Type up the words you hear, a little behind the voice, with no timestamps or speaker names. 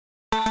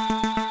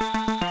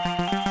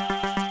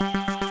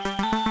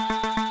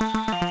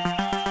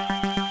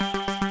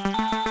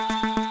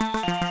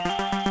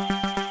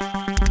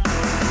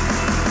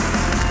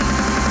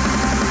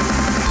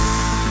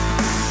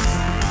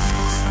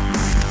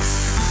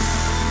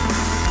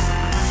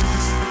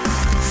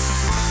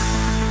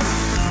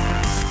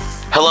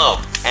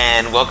Hello,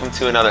 and welcome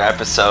to another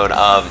episode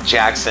of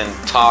Jackson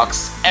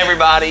Talks,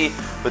 everybody,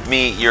 with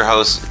me, your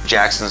host,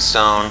 Jackson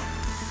Stone.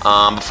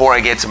 Before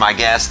I get to my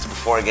guest,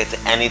 before I get to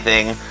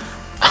anything,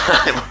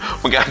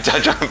 we got to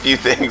touch on a few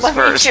things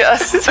first. Let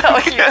me just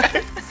tell you.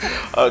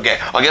 Okay,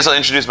 I guess I'll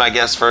introduce my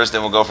guest first,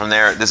 and we'll go from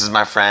there. This is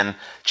my friend,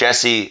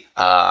 Jessie.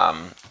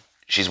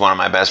 She's one of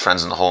my best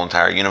friends in the whole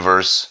entire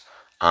universe.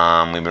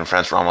 We've been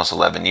friends for almost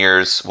 11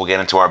 years. We'll get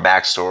into our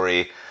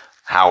backstory,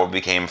 how we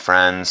became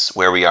friends,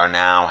 where we are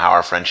now, how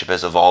our friendship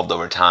has evolved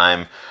over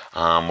time.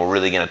 We're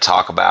really going to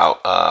talk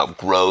about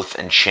growth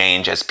and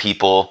change as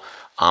people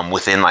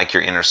within like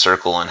your inner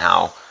circle and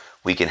how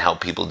we can help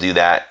people do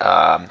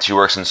that. She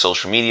works in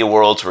social media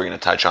world, so we're going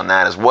to touch on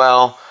that as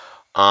well.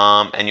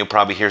 And you'll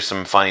probably hear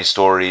some funny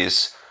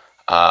stories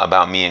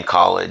about me in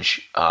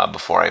college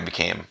before I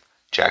became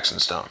Jackson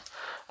Stone.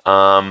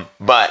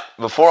 But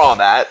before all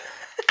that,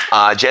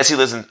 Jessie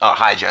lives in... Oh,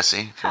 hi,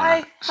 Jessie.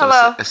 Hi.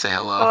 Hello. Say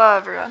hello. Hello,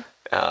 everyone.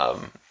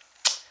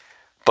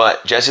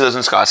 But Jessie lives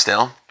in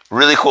Scottsdale.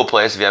 Really cool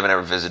place if you haven't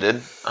ever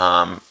visited.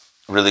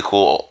 Really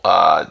cool.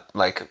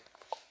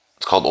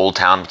 It's called Old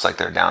Town. It's like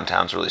their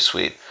downtown. It's really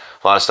sweet.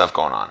 A lot of stuff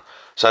going on.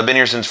 So I've been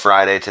here since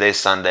Friday. Today's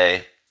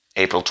Sunday,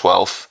 April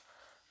 12th.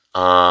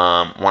 When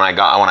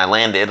I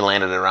landed at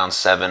around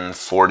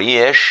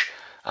 7:40-ish.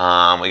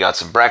 We got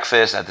some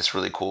breakfast at this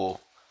really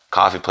cool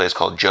coffee place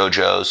called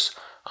JoJo's.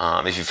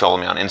 If you follow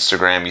me on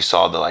Instagram, you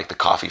saw the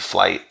coffee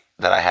flight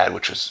that I had,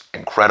 which was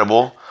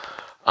incredible.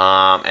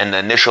 And the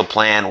initial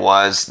plan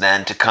was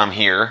then to come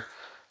here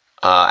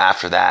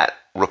after that,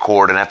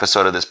 record an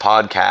episode of this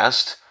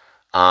podcast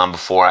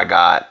before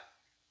I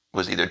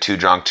was either too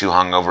drunk, too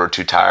hungover, or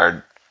too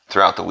tired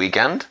throughout the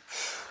weekend.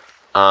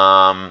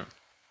 But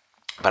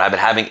I've been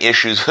having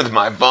issues with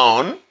my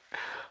phone.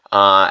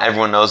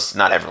 Everyone knows,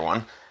 not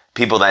everyone,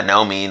 people that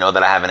know me know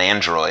that I have an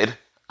Android.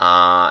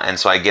 And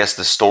so I guess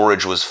the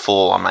storage was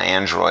full on my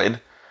Android.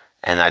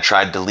 And I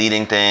tried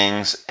deleting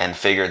things and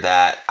figured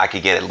that I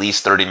could get at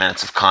least 30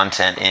 minutes of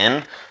content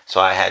in.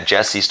 So I had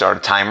Jessie start a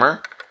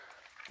timer.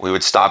 We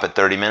would stop at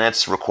 30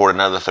 minutes, record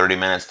another 30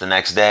 minutes the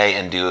next day,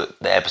 and do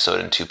the episode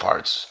in 2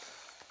 parts.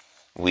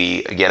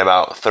 We get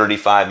about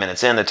 35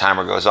 minutes in, the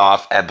timer goes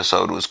off.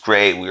 Episode was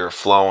great. We were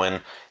flowing.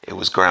 It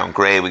was going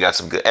great. We got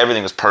some good,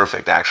 everything was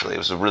perfect, actually. It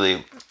was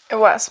really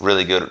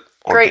good.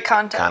 Great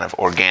content. Kind of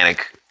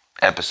organic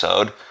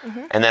episode.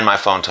 Mm-hmm. And then my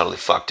phone totally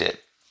fucked it.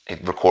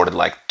 It recorded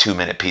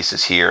 2-minute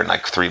pieces here and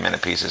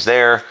 3-minute pieces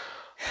there.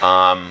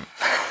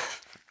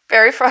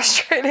 Very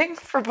frustrating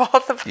for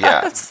both of us.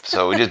 Yeah,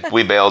 so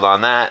we bailed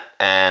on that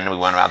and we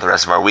went about the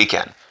rest of our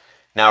weekend.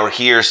 Now we're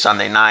here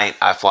Sunday night.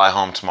 I fly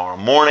home tomorrow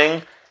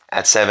morning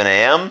at 7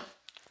 a.m.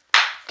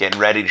 Getting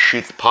ready to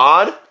shoot the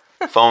pod.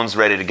 Phone's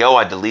ready to go.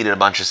 I deleted a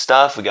bunch of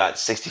stuff. We got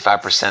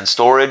 65%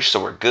 storage, so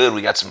we're good.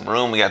 We got some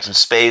room. We got some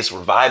space.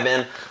 We're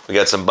vibing. We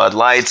got some Bud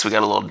Lights. We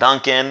got a little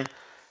Dunkin'.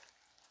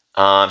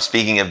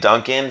 Speaking of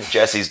Duncan,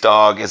 Jessie's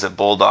dog is a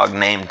bulldog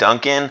named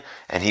Duncan,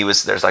 and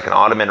there's an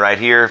ottoman right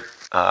here,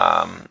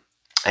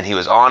 and he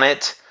was on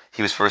it.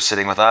 He was first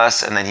sitting with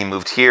us, and then he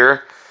moved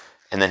here,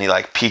 and then he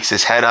peeks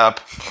his head up,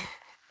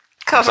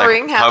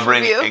 covering half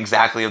of you.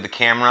 Exactly of the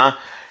camera,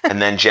 and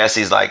then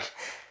Jessie's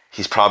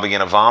he's probably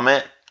gonna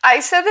vomit. I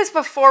said this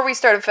before we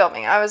started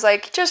filming. I was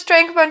just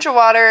drank a bunch of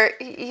water.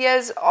 He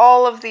has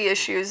all of the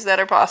issues that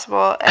are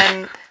possible,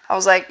 and I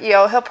was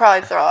he'll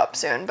probably throw up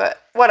soon, but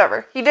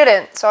whatever. He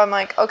didn't, so I'm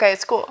okay,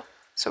 it's cool.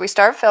 So we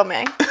start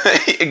filming.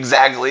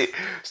 Exactly.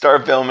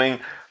 Start filming,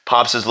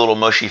 pops his little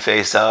mushy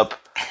face up,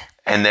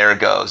 and there it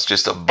goes.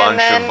 Just a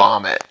bunch of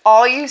vomit.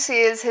 All you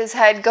see is his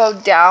head go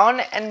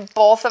down, and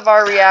both of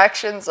our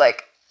reactions,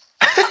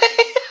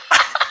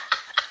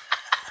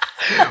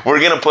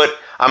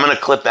 I'm going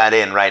to clip that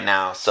in right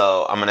now,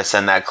 so I'm going to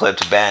send that clip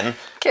to Ben,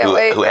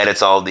 who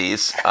edits all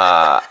these.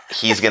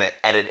 He's going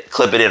to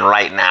clip it in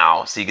right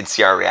now, so you can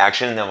see our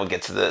reaction, and then we'll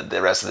get to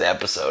the rest of the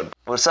episode.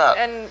 What's up?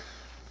 And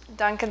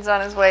Duncan's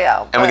on his way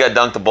out. And we got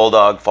Dunk the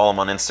Bulldog. Follow him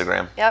on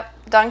Instagram.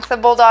 Yep, Dunk the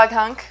Bulldog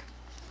Hunk.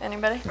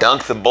 Anybody?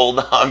 Dunk the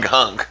Bulldog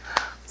Hunk.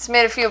 He's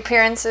made a few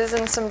appearances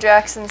in some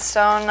Jackson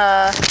Stone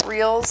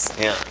reels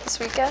this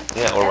weekend.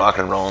 Yeah, we're rock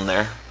and rolling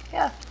there.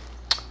 Yeah.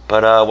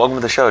 But welcome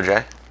to the show,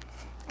 Jay.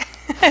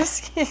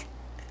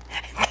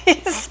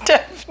 He's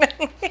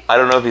definitely... I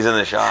don't know if he's in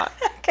the shot.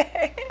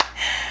 Okay.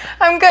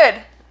 I'm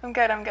good.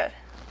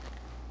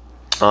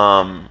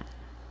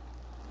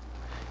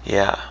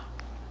 Yeah.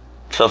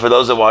 So for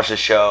those that watch the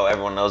show,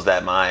 everyone knows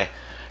that my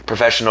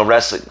professional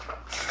wrestling...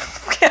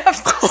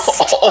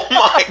 Oh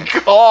my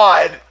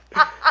God!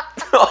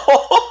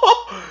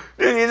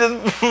 Dude, he just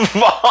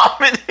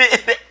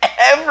vomited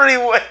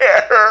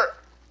everywhere!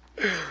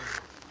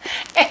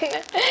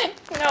 And,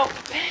 no,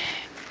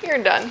 you're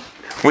done.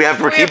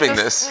 We're keeping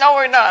this. No,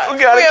 we're not. We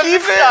gotta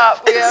keep it.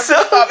 Stop. We have to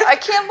stop. I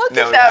can't look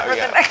at that for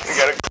the next. We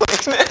gotta clip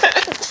it.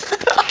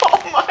 Oh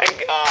my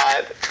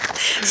God.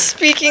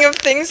 Speaking of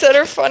things that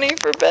are funny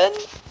for Ben.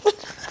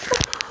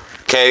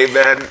 Okay,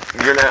 Ben,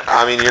 you're not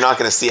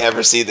gonna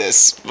ever see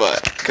this,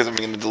 but because I'm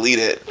gonna delete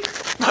it.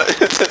 You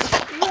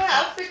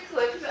have to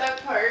clip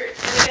that part,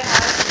 and it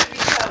has to be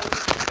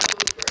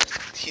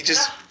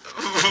just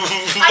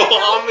I know you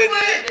vomited.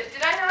 would.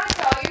 Did I not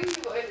tell you you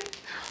would?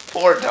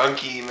 Poor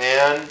donkey,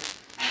 man.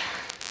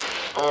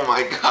 Oh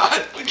my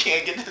god, we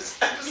can't get this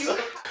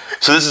episode.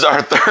 So this is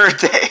our third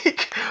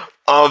take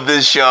of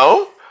this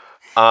show.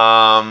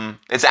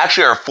 It's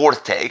actually our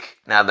fourth take,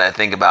 now that I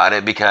think about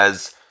it,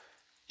 because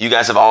you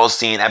guys have all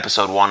seen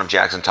episode 1 of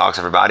Jackson Talks,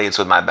 everybody. It's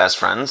with my best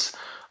friends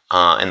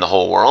in the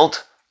whole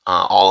world.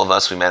 All of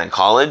us, we met in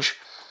college.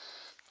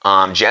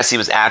 Jesse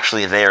was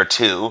actually there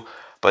too,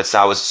 but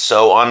I was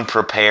so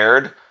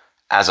unprepared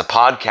as a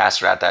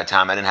podcaster at that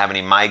time. I didn't have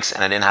any mics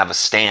and I didn't have a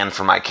stand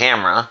for my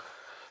camera.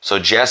 So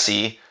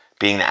Jesse,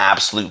 being the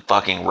absolute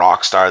fucking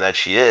rock star that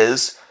she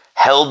is,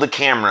 held the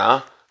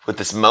camera with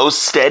his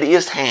most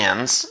steadiest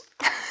hands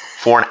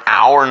for an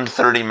hour and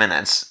 30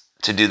 minutes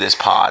to do this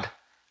pod,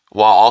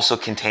 while also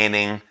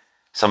containing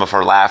some of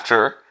her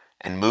laughter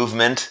and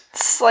movement.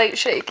 Slight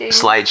shaking.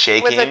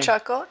 With a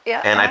chuckle,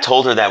 yeah. And I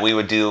told her that we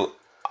would do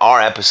our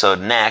episode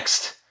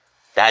next.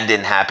 That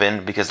didn't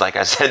happen because, like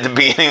I said at the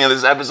beginning of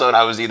this episode,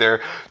 I was either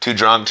too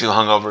drunk, too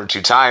hungover,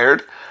 too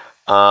tired.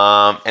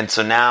 And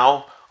so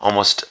now,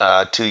 almost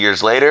 2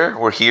 years later,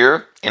 we're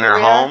here in her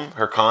home,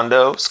 her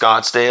condo,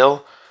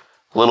 Scottsdale.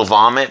 A little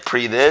vomit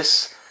pre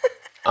this.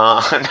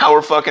 Now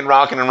we're fucking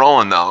rocking and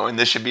rolling though, and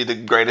this should be the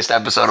greatest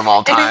episode of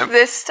all time. If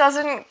this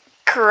doesn't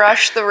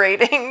crush the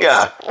ratings.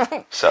 Yeah.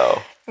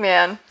 So.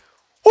 Man.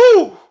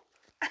 Woo!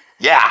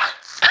 Yeah.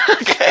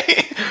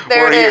 Okay.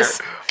 There we're it here.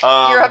 is.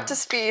 You're up to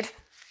speed.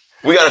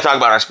 We got to talk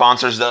about our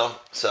sponsors though.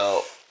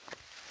 So.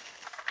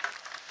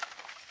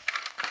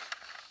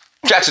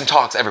 Jackson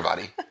Talks,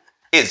 everybody,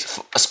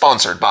 is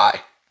sponsored by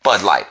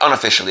Bud Light.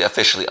 Unofficially,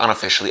 officially,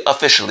 unofficially,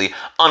 officially,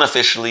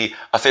 unofficially,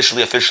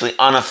 officially, officially,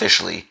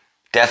 unofficially,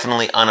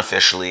 definitely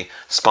unofficially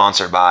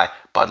sponsored by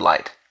Bud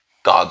Light.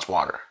 God's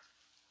water.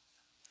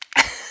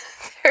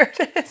 There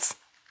it is.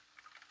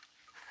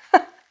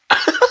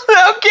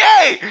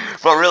 Okay.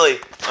 But really,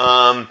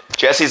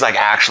 Jesse's like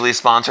actually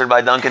sponsored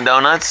by Dunkin'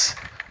 Donuts.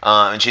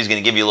 And she's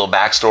going to give you a little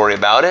backstory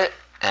about it.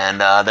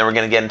 And then we're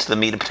going to get into the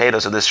meat and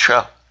potatoes of this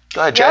show.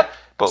 Go ahead, Jet. Yep.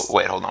 But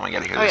wait, hold on. We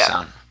got to hear this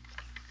sound.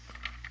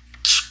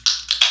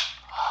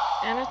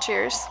 And a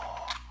cheers.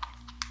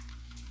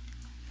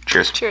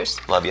 Cheers. Cheers.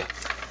 Love you.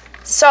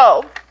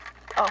 So,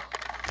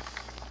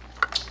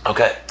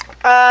 Okay.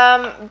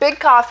 big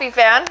coffee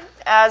fan,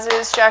 as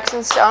is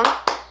Jackson Stone.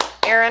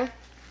 Aaron,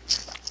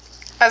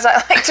 as I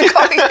like to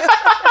call you.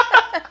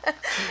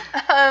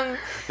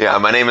 Yeah,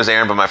 my name is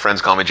Aaron, but my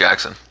friends call me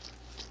Jackson.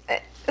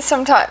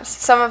 Sometimes.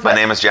 Some of My it.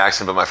 name is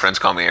Jackson, but my friends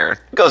call me Aaron.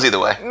 It goes either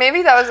way.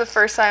 Maybe that was the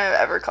first time I've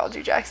ever called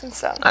you Jackson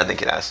Stone. I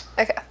think it has.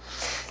 Okay.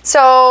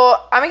 So,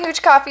 I'm a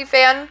huge coffee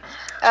fan.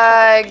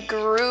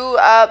 Grew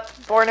up,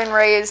 born and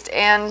raised,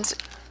 and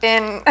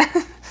in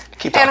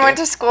Keep and talking. went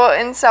to school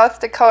in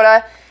South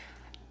Dakota.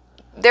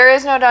 There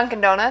is no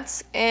Dunkin'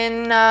 Donuts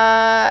in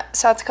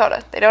South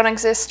Dakota. They don't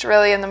exist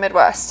really in the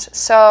Midwest.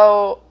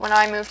 So when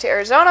I moved to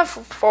Arizona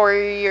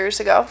 4+ years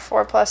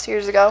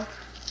ago,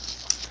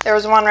 there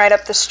was one right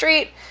up the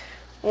street.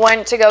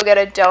 Went to go get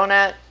a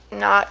donut,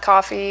 not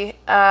coffee.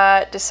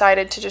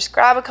 Decided to just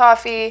grab a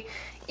coffee.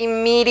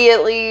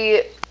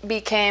 Immediately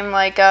became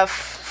like a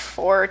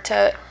 4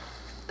 to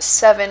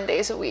 7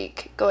 days a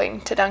week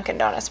going to Dunkin'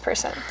 Donuts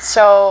person.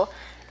 So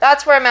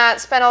that's where I'm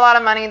at. Spent a lot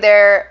of money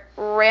there.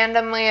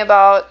 Randomly,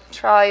 about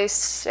probably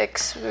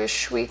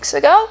 6-ish weeks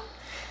ago,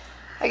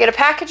 I get a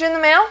package in the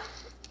mail,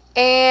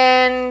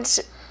 and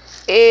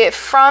it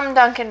from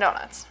Dunkin'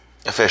 Donuts.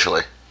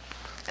 Officially.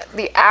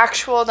 The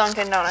actual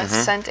Dunkin' Donuts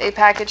sent a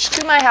package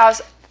to my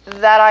house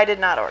that I did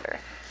not order.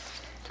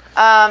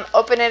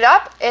 Open it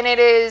up, and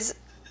it's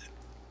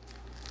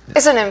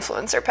an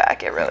influencer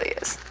pack. It really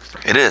is.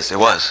 It is. It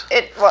was.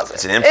 It wasn't.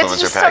 It's an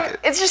influencer packet.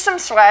 It's just some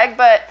swag,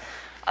 but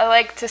I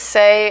like to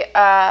say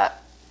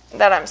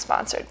that I'm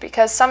sponsored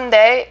because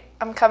someday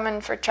I'm coming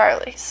for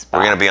Charlie's spot.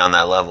 We're going to be on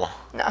that level.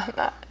 No, I'm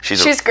not.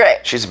 She's great.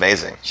 She's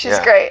amazing. She's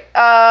great.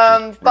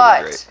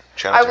 But great.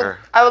 Shout out to her.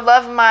 I would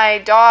love my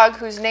dog,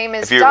 whose name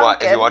is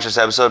Duncan. If you watch this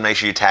episode, make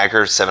sure you tag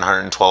her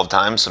 712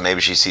 times so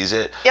maybe she sees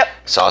it. Yep.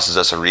 Sauces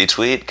us a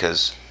retweet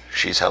because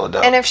she's hella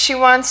dope. And if she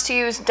wants to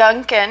use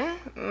Duncan,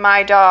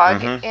 my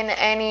dog, in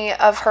any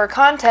of her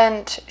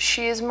content,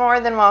 she is more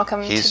than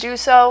welcome to do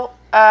so.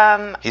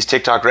 He's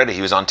TikTok ready.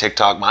 He was on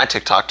TikTok, my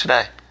TikTok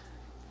today.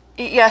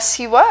 Yes,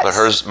 he was.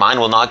 But mine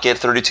will not get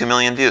 32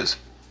 million views.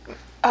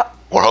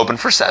 We're hoping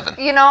for 7.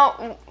 You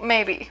know,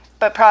 maybe,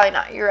 but probably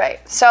not. You're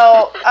right.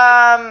 So,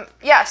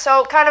 yeah,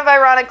 so kind of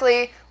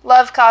ironically,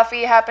 love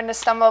coffee, happened to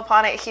stumble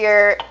upon it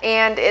here,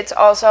 and it's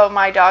also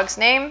my dog's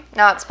name,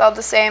 not spelled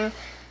the same,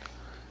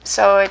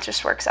 so it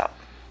just works out.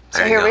 So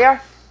There you here go. we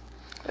are,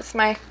 with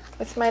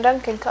my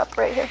Dunkin' cup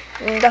right here,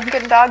 and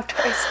Dunkin' dog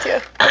toys too.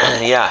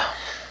 Yeah.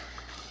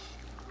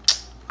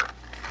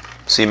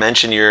 So you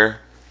mentioned you're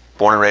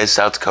born and raised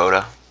South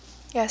Dakota.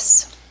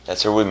 Yes.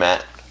 That's where we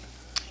met.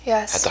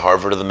 Yes. At the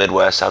Harvard of the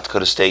Midwest, South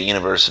Dakota State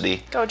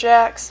University. Go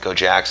Jacks. Go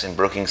Jacks in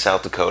Brookings,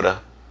 South Dakota.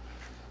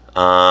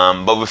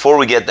 But before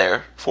we get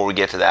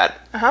to that,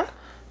 Uh-huh.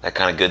 that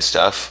kind of good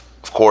stuff,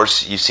 of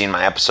course, you've seen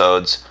my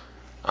episodes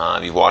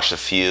You've watched a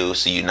few,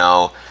 so you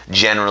know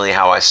generally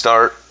how I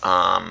start.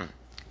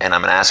 And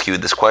I'm going to ask you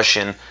this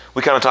question.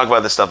 We kind of talk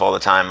about this stuff all the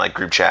time, like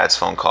group chats,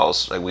 phone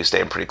calls. Like we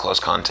stay in pretty close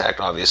contact,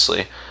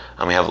 obviously.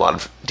 And we have a lot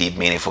of deep,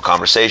 meaningful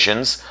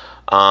conversations.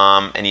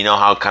 And you know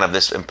how kind of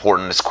this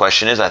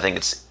question is. I think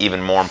it's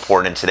even more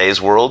important in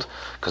today's world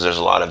because there's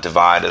a lot of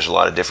divide, there's a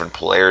lot of different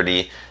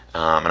polarity.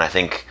 And I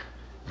think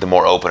the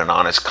more open and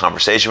honest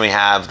conversation we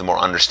have, the more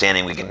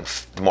understanding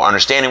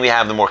we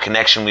have, the more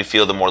connection we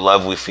feel, the more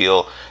love we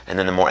feel, and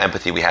then the more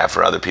empathy we have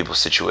for other people's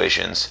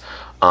situations.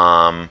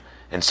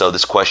 And so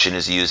this question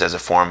is used as a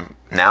form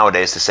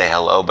nowadays to say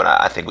hello, but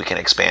I think we can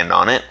expand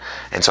on it.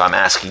 And so I'm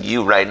asking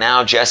you right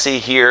now, Jesse,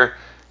 here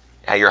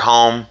at your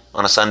home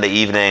on a Sunday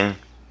evening,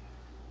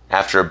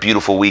 after a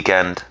beautiful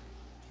weekend,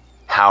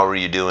 how are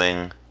you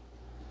doing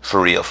for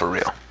real, for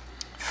real?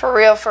 For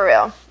real, for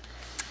real.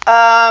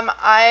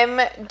 I'm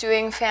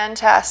doing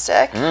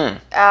fantastic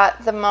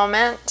at the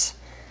moment.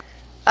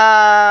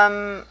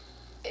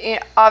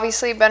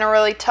 Obviously been a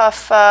really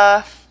tough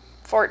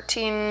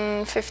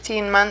 14,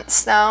 15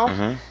 months now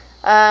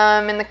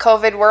in the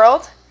COVID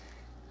world.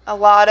 A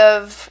lot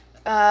of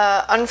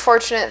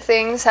unfortunate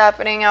things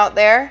happening out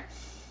there.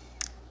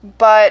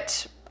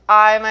 But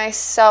I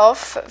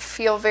myself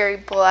feel very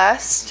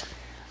blessed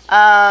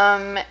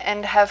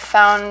and have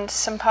found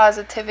some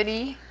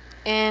positivity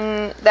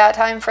in that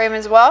time frame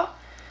as well.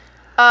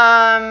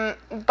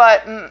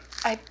 But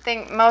I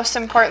think most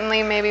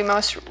importantly, maybe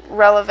most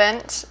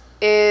relevant,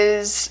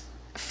 is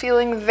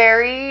feeling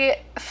very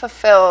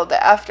fulfilled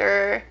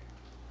after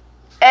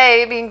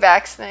being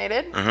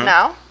vaccinated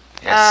now.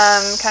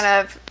 Yes. Kind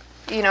of,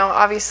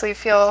 obviously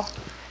feel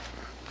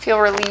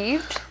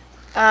relieved.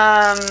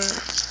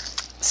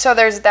 So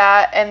there's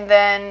that, and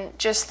then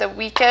just the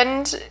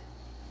weekend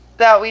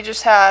that we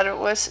just had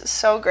was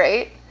so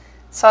great.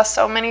 Saw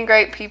so many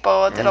great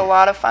people, did a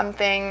lot of fun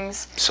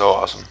things. So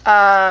awesome.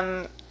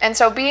 And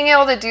so being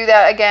able to do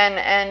that again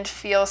and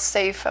feel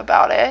safe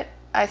about it,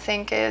 I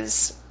think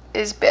is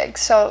big.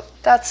 So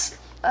that's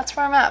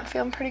where I'm at,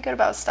 feeling pretty good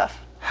about stuff.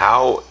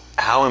 How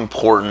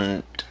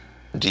important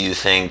do you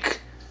think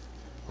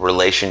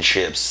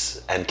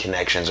relationships and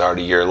connections are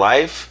to your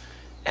life,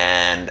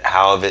 and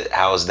how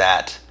has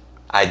that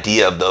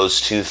idea of those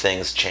two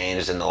things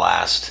changed in the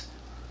last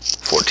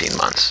 14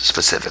 months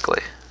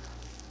specifically?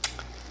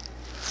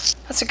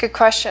 That's a good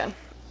question.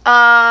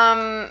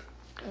 Very,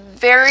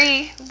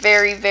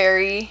 very,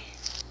 very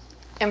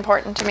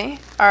important to me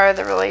are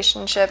the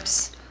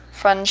relationships,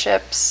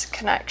 friendships,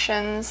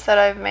 connections that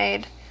I've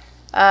made.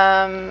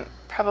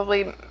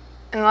 Probably in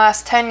the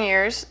last 10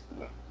 years,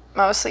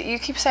 mostly. You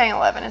keep saying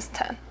 11, it's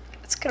 10.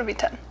 It's going to be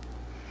 10.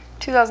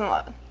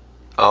 2011.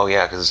 Oh,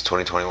 yeah, because it's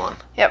 2021.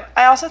 Yep.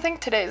 I also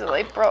think today's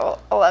April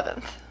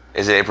 11th.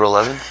 Is it April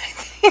 11th?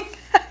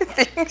 I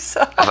think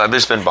so. Have I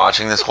just been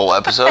botching this whole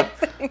episode?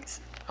 I think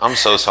so. I'm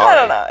so sorry. I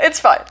don't know. It's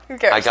fine. Who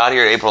cares? I got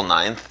here April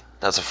 9th.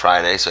 That's a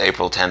Friday, so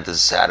April 10th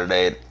is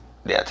Saturday.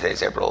 Yeah,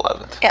 today's April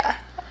 11th. Yeah.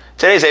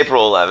 Today's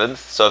April 11th,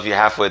 so if you're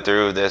halfway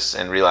through this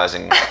and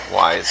realizing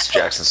why it's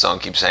Jackson's song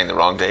keeps saying the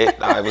wrong date,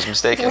 I was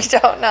mistaken. We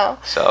don't know.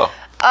 So,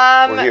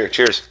 we're here.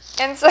 Cheers.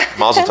 And so,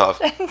 Mazel tov.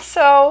 And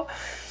so,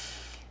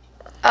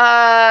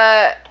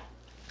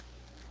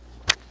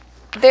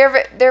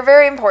 they're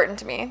very important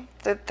to me.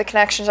 The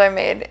connections I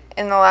made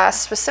in the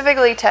last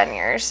specifically 10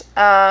 years.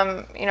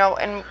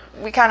 And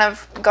we kind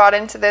of got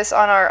into this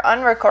on our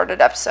unrecorded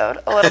episode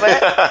a little bit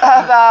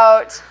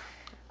about,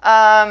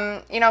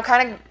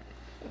 kind of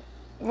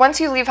once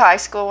you leave high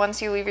school,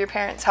 once you leave your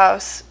parents'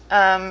 house,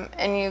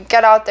 and you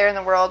get out there in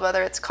the world,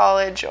 whether it's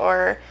college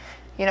or,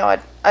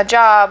 a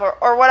job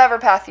or whatever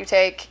path you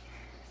take,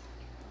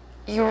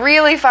 you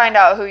really find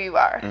out who you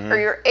are, or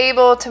you're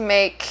able to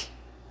make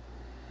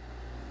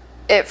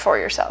it for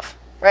yourself,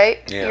 right?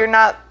 Yeah. You're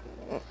not,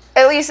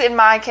 at least in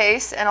my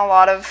case and a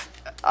lot of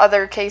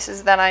other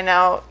cases that I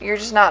know, you're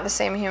just not the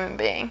same human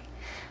being.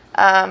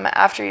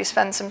 After you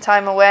spend some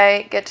time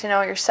away, get to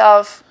know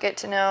yourself, get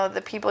to know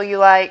the people you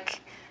like,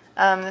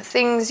 the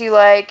things you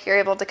like, you're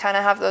able to kind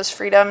of have those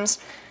freedoms.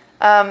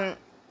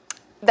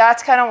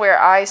 That's kind of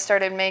where I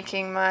started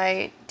making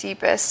my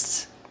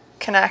deepest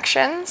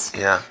connections.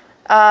 Yeah.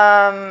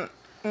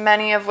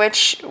 Many of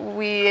which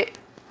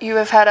you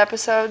have had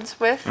episodes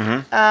with,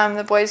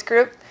 the boys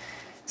group.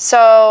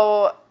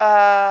 So,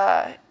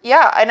 and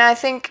I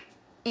think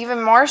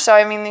even more so,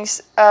 I mean,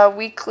 these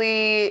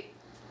weekly,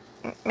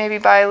 maybe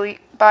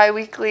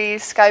bi-weekly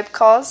Skype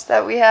calls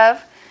that we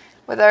have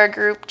with our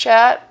group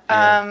chat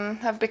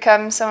have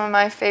become some of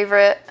my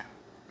favorite,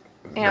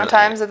 Really?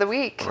 times of the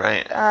week.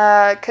 Right.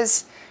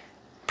 Because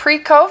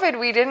pre-COVID,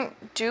 we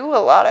didn't do a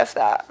lot of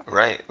that.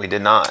 Right. We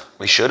did not.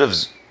 We should have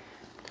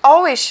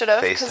Always should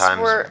have, because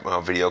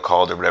FaceTimed, video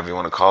called, or whatever you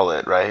want to call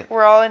it, right?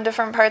 we're all in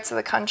different parts of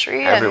the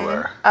country.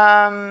 Everywhere.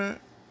 And,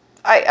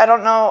 I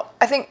don't know.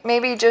 I think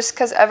maybe just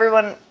because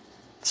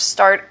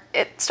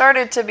it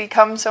started to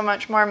become so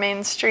much more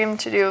mainstream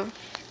to do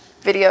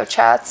video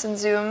chats and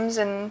Zooms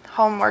and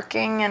home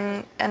working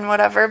and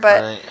whatever.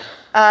 But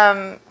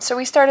Right. so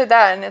we started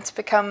that, and it's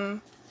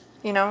become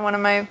one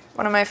of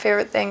my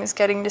favorite things,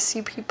 getting to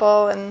see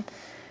people and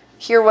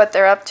hear what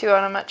they're up to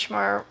on a much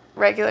more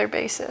regular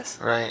basis.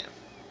 Right.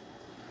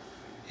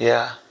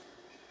 Yeah.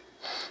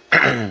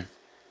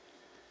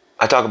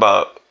 I talk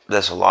about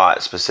this a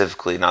lot,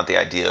 specifically not the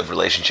idea of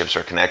relationships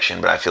or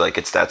connection, but I feel like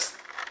that's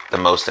the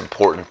most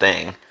important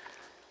thing.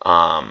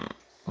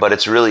 But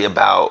it's really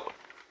about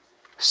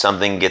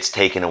something gets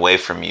taken away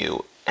from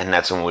you, and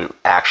that's when we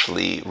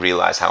actually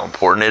realize how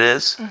important it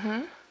is.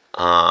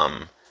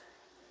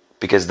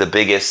 Because the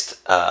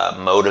biggest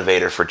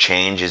motivator for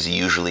change is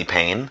usually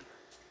pain,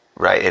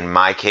 right? In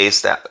my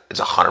case, that is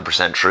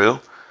 100% true.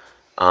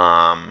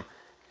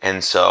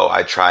 And so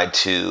I tried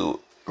to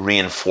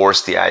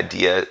reinforce the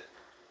idea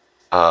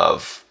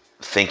of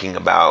thinking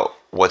about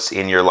what's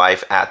in your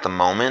life at the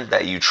moment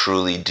that you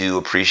truly do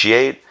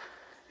appreciate,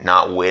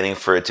 not waiting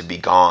for it to be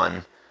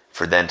gone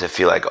for then to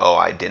feel like, oh,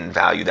 I didn't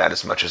value that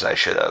as much as I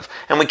should have.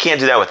 And we can't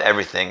do that with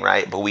everything,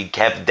 right? But we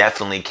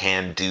definitely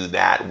can do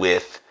that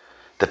with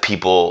the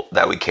people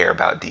that we care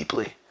about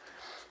deeply.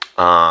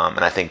 And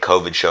I think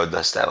COVID showed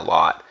us that a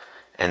lot.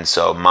 And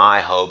so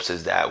my hopes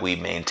is that we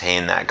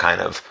maintain that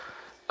kind of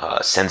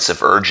sense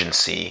of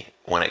urgency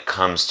when it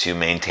comes to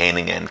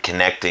maintaining and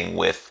connecting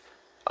with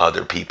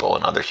other people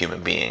and other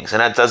human beings. And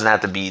that doesn't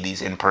have to be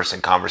these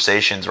in-person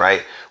conversations,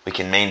 right? We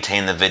can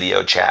maintain the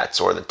video chats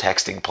or the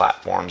texting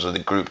platforms or the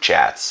group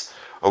chats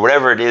or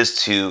whatever it is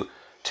to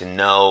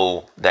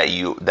know that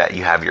you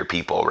have your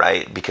people,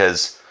 right?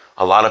 Because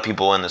a lot of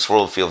people in this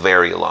world feel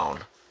very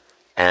alone.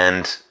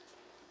 And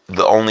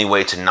the only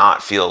way to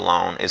not feel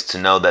alone is to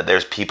know that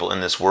there's people in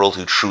this world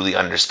who truly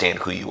understand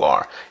who you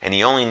are. And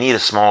you only need a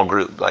small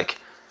group, like,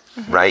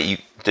 right?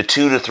 The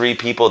 2 to 3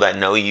 people that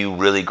know you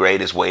really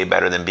great is way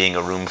better than being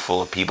a room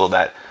full of people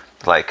that,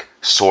 like,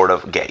 sort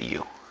of get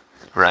you,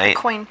 right?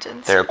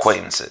 Acquaintances. They're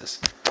acquaintances.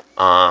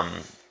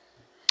 And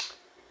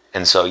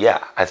so,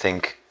 yeah, I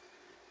think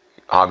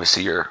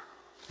obviously you're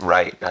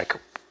right, like,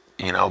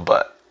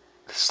 but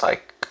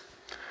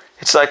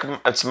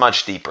it's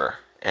much deeper.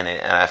 And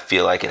I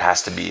feel like it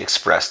has to be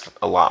expressed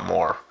a lot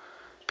more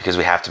because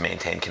we have to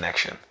maintain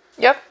connection.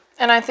 Yep.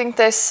 And I think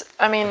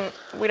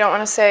we don't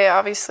want to say,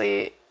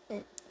 obviously,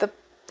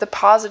 the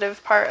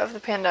positive part of the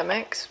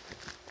pandemic.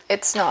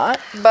 It's not.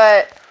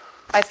 But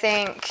I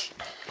think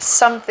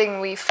something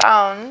we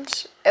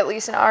found, at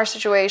least in our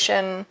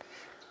situation,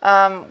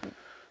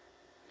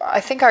 I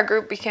think our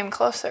group became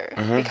closer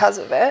because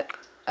of it.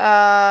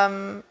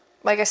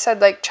 Like I said,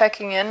 like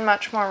checking in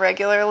much more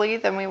regularly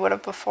than we would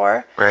have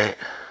before. Right.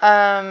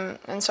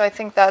 And so I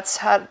think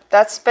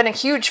that's been a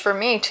huge for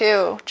me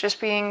too. Just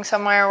being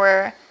somewhere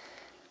where,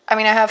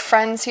 I have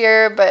friends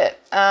here, but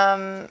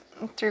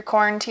through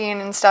quarantine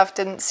and stuff,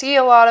 didn't see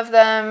a lot of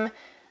them.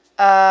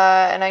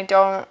 And I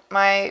don't.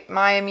 My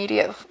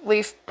immediate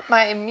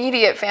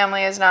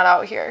family is not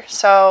out here,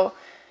 so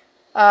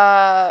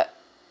kind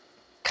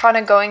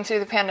of going through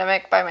the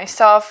pandemic by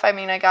myself.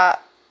 I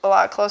got a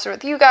lot closer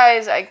with you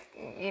guys. I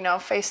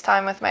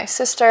FaceTime with my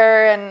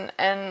sister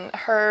and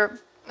her,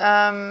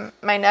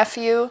 my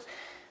nephew,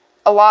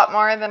 a lot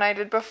more than I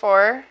did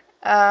before.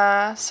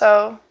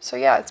 So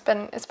yeah, it's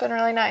been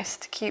really nice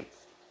to keep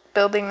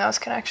building those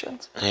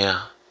connections.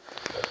 Yeah.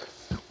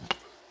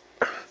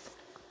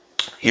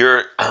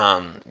 You're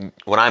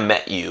when I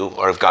met you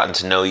or have gotten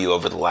to know you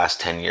over the last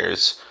 10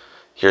 years,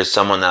 you're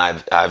someone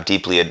that I've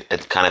deeply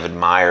kind of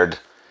admired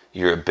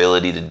your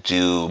ability to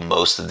do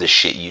most of the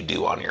shit you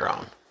do on your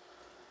own.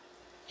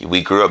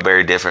 We grew up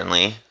very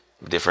differently,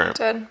 different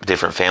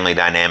family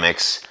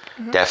dynamics,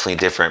 definitely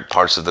different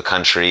parts of the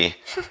country.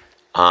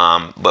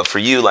 But for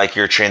you, like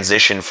your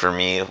transition for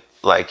me,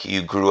 like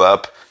you grew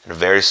up in a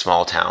very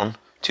small town,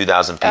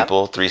 2,000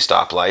 people, 3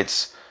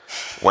 stoplights,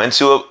 went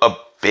to a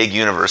big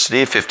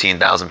university,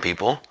 15,000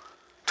 people,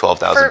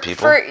 12,000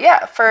 people.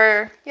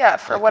 For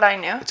what I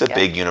knew. It's a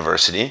big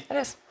university. It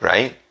is.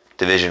 Right?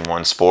 Division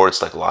I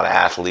sports, like a lot of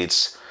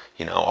athletes,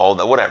 all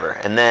that, whatever.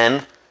 And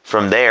then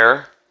from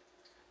there,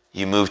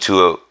 you moved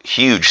to a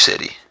huge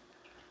city.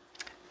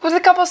 With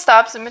a couple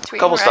stops in between.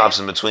 Stops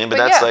in between, but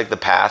that's like the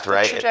path,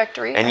 right? The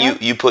trajectory.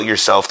 And you put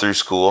yourself through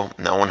school.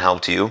 No one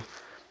helped you.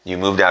 You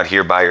moved out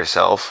here by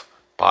yourself,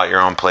 bought your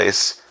own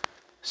place.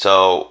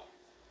 So,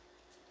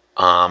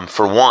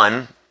 for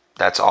one,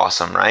 that's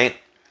awesome, right?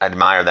 I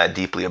admire that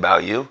deeply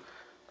about you.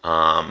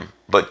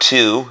 But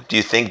 2, do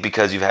you think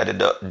because you've had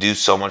to do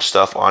so much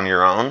stuff on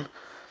your own,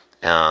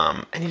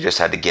 and you just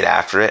had to get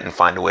after it and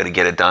find a way to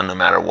get it done no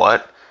matter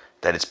what,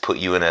 that it's put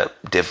you in a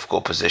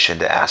difficult position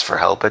to ask for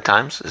help at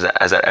times?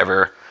 Has that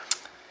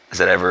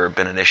ever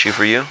been an issue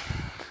for you?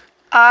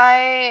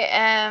 I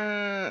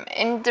am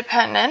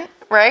independent,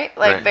 right?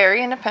 Like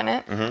very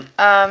independent.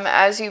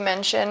 As you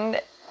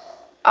mentioned,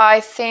 I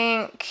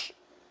think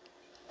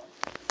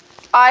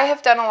I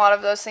have done a lot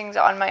of those things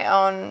on my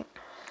own,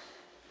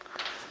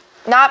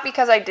 not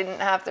because I didn't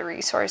have the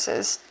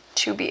resources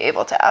to be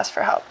able to ask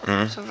for help.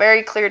 So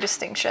very clear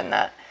distinction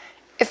that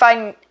if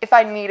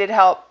I needed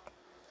help,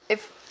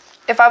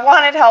 if I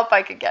wanted help,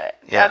 I could get it.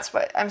 Yeah. That's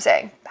what I'm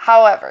saying.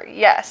 However,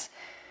 yes,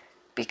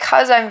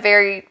 because I'm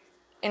very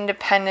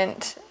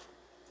independent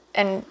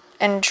and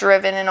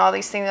driven and all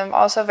these things. I'm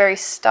also very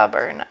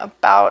stubborn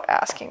about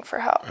asking for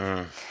help.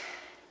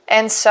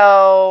 And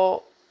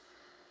so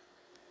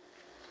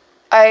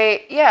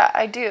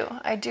I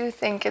do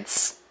think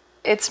it's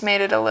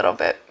made it a little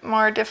bit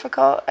more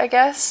difficult, I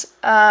guess.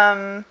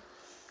 Not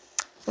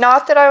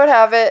that I would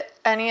have it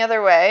any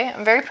other way.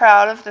 I'm very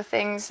proud of the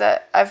things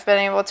that I've been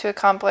able to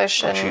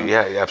accomplish and you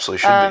absolutely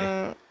should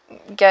be.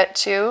 Get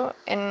to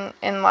in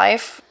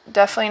life.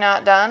 Definitely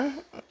not done.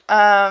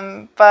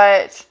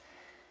 But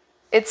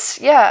it's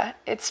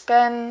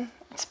been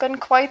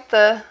quite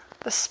the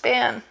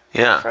span.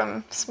 Yeah.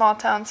 From small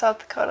town South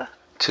Dakota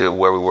to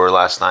where we were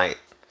last night.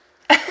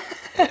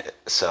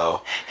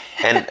 So,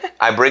 and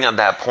I bring up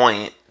that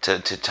point to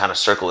kind of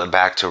circle it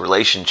back to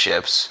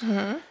relationships.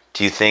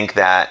 Do you think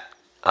that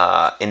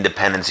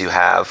independence you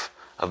have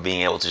of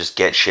being able to just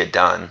get shit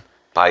done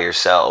by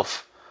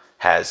yourself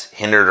has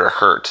hindered or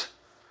hurt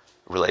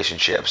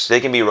relationships? They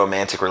can be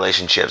romantic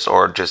relationships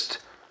or just,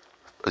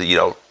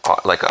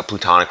 like a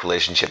platonic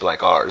relationship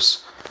like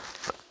ours.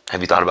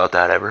 Have you thought about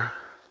that ever?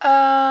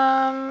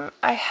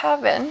 I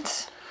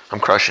haven't. I'm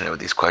crushing it with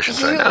these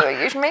questions right now.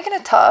 You're making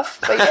it tough,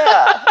 but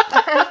yeah.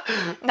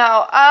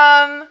 No,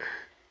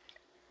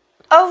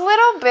 a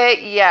little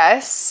bit,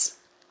 yes,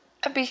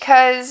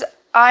 because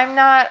I'm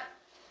not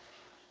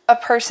a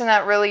person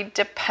that really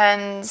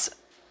depends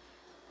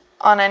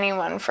on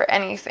anyone for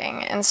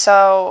anything. And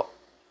so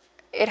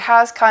it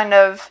has kind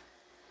of,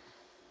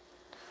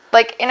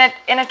 like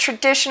in a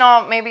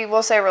traditional, maybe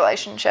we'll say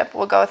relationship,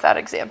 we'll go with that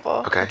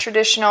example. Okay. A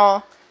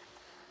traditional,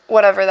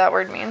 whatever that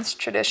word means,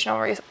 traditional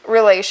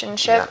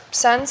relationship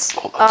sense.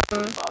 Hold on,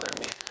 it's bothering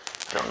me.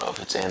 I don't know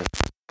if it's in. It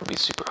would be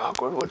super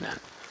awkward, wouldn't it?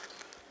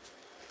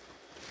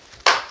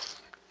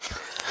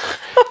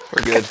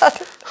 We're good.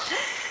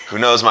 Who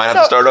knows? Might have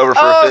to start over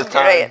for a fifth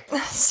time.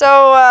 Great.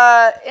 So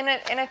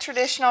in a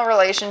traditional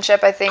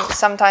relationship, I think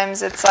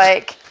sometimes it's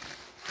like,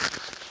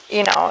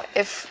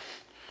 if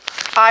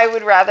I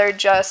would rather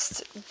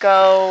just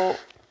go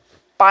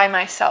buy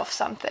myself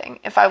something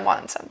if I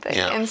want something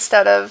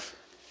instead of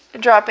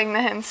dropping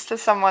the hints to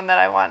someone that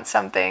I want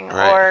something,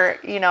 or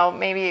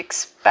maybe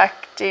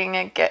expecting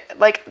a get,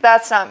 like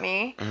that's not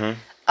me.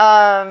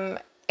 And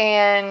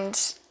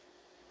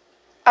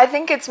I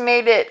think it's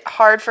made it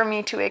hard for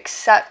me to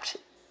accept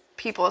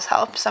people's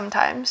help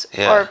sometimes,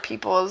 or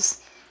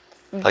people's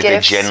like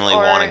gifts, they genuinely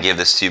want to give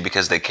this to you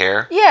because they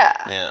care.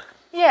 Yeah.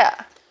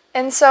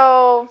 And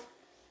so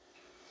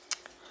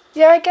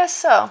I guess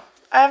so.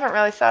 I haven't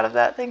really thought of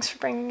that. Thanks for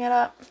bringing it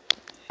up.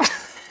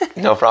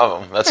 No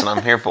problem. That's what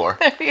I'm here for.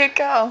 There you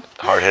go.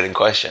 Hard-hitting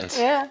questions.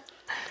 Yeah.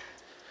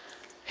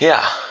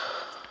 Yeah.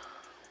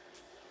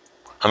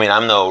 I mean,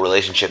 I'm no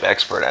relationship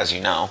expert, as you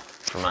know,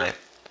 from my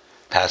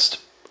past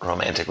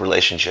romantic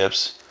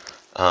relationships.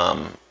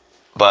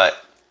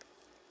 But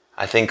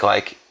I think,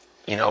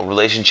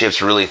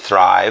 relationships really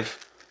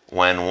thrive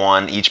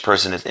when each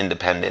person is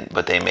independent,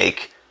 but they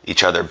make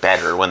each other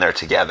better when they're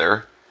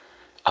together.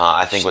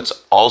 I think what's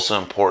also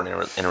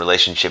important in a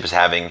relationship is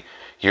having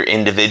your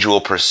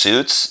individual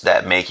pursuits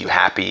that make you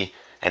happy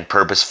and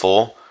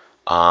purposeful,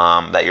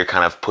 that you're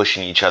kind of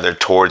pushing each other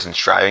towards and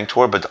striving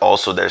toward, but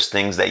also there's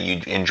things that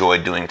you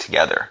enjoy doing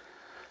together,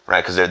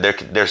 right? Because there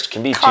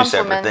can be two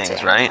separate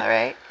things, right?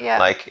 Right, yeah.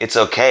 Like, it's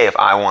okay if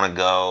I want to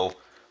go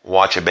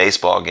watch a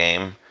baseball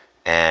game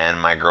and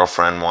my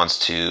girlfriend wants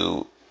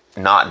to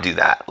not do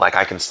that. Like,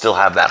 I can still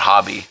have that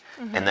hobby.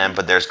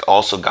 But there's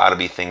also got to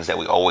be things that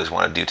we always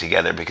want to do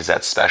together because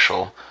that's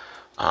special.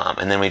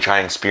 And then we try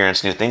and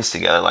experience new things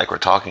together, like we're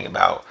talking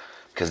about,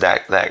 because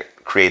that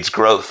creates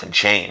growth and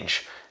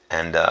change.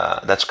 And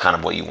that's kind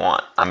of what you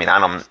want. I mean,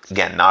 I'm,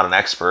 again, not an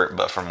expert,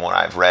 but from what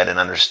I've read and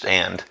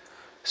understand,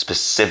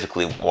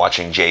 specifically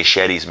watching Jay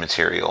Shetty's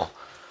material,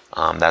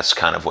 that's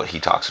kind of what he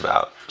talks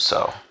about.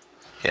 So,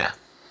 yeah.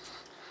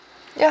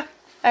 Yeah,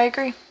 I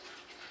agree.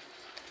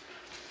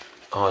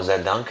 Oh, is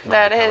that Dunk?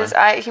 That is.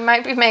 He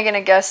might be making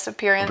a guest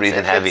appearance.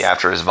 Breathing heavy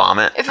after his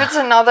vomit. If it's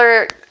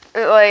another,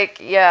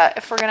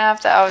 if we're going to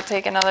have to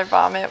outtake another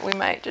vomit, we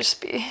might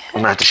just be... I'm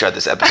going to have to shut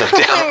this episode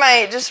down. We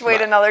might just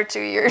wait another 2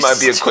 years. Might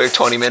be a quick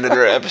 20-minute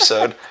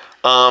episode.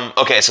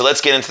 Okay, so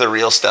let's get into the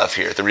real stuff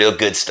here, the real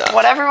good stuff.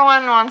 What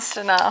everyone wants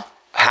to know.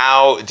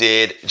 How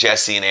did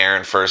Jesse and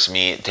Aaron first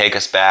meet? Take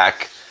us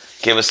back.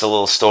 Give us a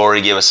little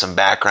story. Give us some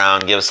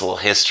background. Give us a little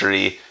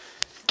history.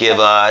 Give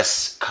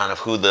us kind of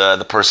who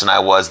the person I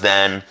was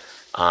then,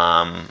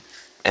 and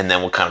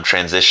then we'll kind of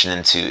transition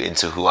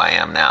into who I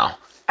am now.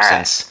 All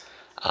since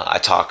I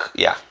talk,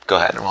 go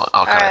ahead, and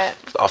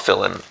I'll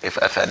fill in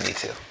if I need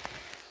to.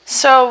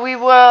 So we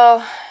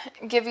will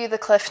give you the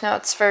Cliff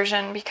Notes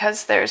version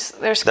because there's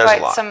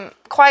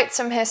quite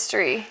some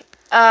history.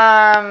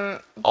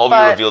 All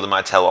be revealed in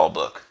my tell-all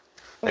book.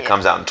 It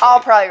comes out in I'll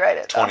probably write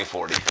it.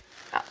 2040.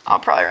 I'll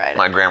probably write it.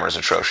 My grammar's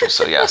atrocious,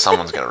 so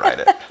someone's gonna write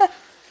it.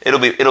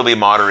 It'll be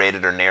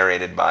moderated or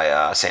narrated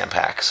by Sam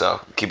Pack,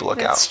 so keep a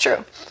lookout. It's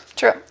true.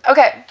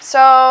 Okay,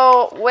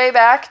 so way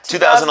back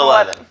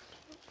 2011.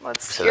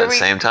 So at the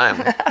same time.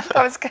 That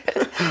was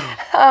good.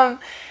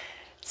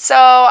 So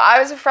I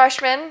was a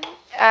freshman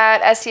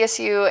at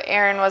SDSU.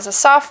 Aaron was a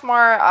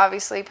sophomore,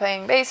 obviously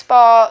playing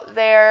baseball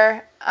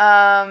there.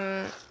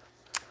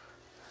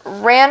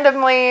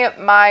 Randomly,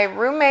 my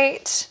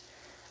roommate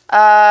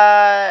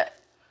got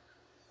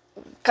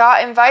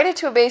invited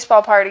to a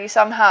baseball party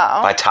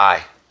somehow. By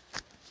Ty.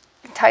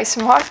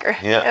 Tyson Walker.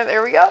 Yeah.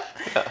 There we go.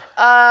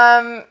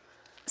 Yeah.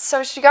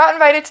 So she got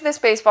invited to this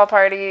baseball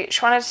party.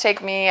 She wanted to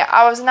take me.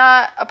 I was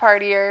not a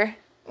partier,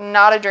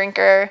 not a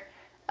drinker,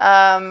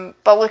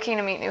 but looking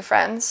to meet new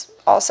friends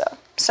also.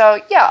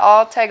 So yeah,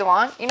 I'll tag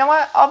along. You know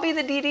what? I'll be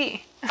the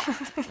DD.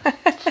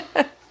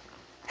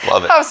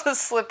 Love it. That was a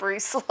slippery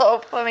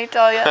slope, let me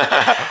tell you.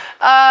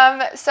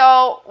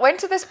 So went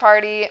to this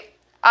party.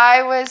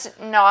 I was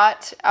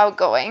not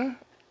outgoing.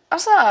 I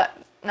was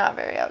not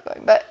very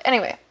outgoing, but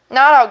anyway,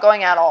 not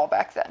outgoing at all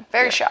back then.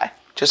 Very shy.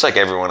 Just like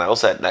everyone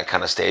else at that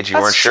kind of stage, you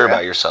That's weren't sure true.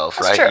 about yourself,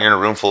 That's right? true. You're in a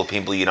room full of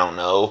people you don't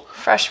know.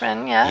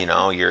 Freshman, yeah. You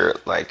know, you're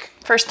like,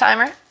 First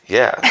timer.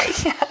 yeah.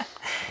 Like,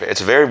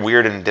 it's a very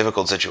weird and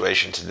difficult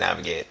situation to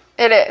navigate.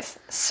 It is.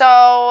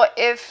 So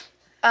if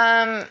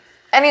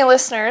any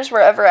listeners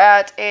were ever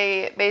at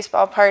a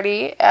baseball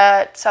party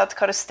at South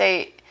Dakota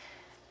State,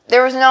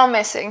 there was no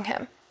missing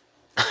him.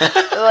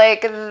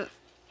 Like,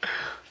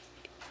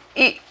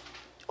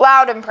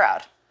 loud and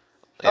proud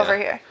over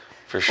here.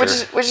 For sure.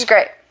 Which is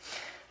great.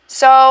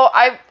 So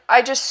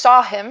I just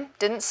saw him,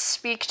 didn't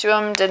speak to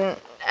him, didn't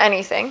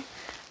anything.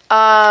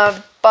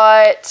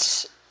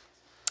 But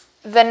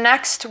the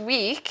next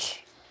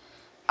week,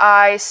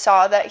 I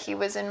saw that he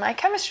was in my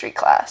chemistry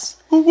class.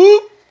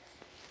 Woo-woo.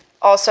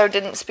 Also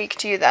didn't speak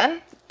to you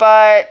then,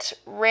 but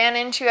ran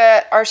into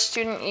at our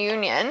student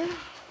union,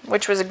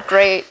 which was a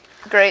great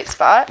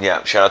spot.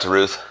 Yeah, shout out to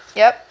Ruth.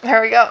 Yep,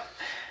 there we go.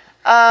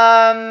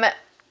 And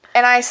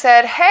I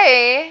said,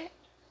 hey,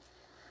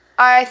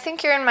 I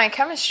think you're in my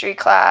chemistry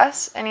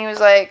class. And he was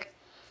like,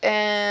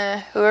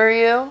 who are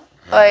you?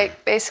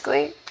 Like,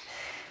 basically.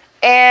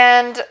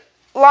 And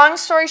long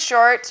story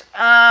short,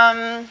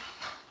 oh,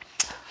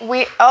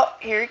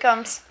 here he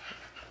comes.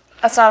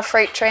 That's not a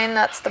freight train.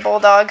 That's the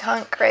bulldog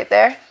hunk right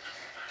there.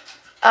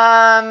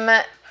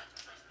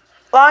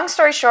 Long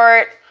story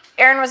short,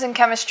 Aaron was in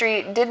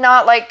chemistry, did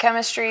not like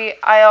chemistry.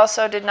 I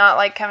also did not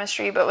like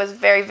chemistry, but was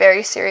very,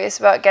 very serious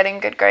about getting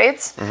good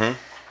grades. Mm-hmm.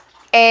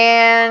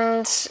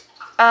 And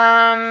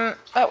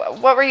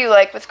what were you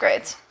like with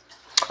grades?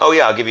 Oh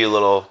yeah, I'll give you a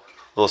little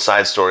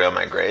side story on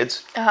my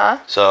grades. Uh-huh.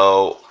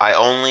 So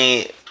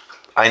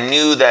I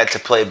knew that to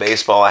play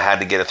baseball I had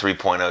to get a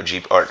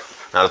 3.0 or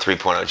not a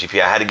 3.0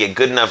 GPA. I had to get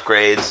good enough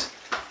grades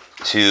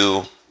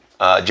to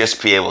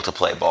just be able to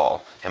play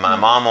ball. And my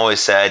mom always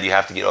said you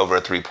have to get over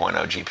a 3.0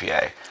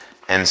 GPA.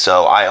 And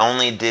so I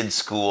only did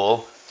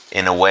school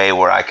in a way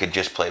where I could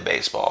just play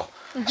baseball.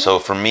 Mm-hmm. So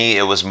for me,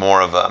 it was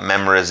more of a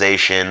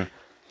memorization,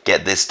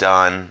 get this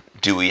done,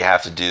 do what you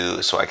have to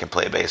do so I can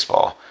play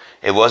baseball.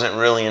 It wasn't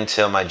really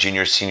until my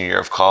senior year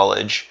of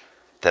college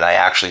that I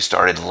actually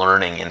started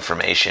learning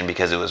information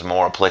because it was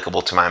more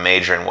applicable to my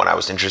major and what I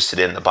was interested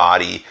in, the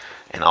body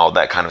and all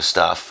that kind of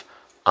stuff.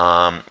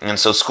 And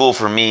so school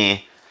for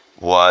me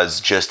was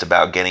just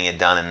about getting it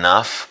done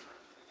enough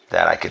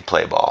that I could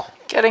play ball.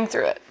 Getting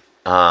through it.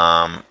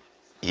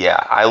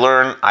 Yeah, I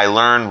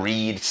learn,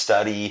 read,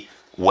 study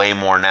way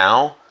more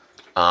now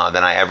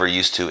than I ever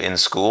used to in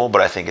school,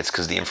 but I think it's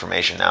because the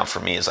information now for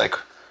me is like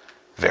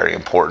very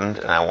important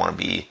and I want to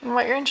be...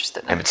 What you're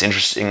interested in. And it's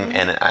interesting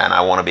and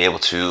I want to be able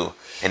to...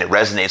 And it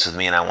resonates with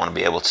me and I want to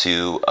be able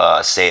to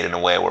say it in a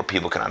way where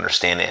people can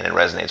understand it and it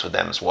resonates with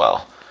them as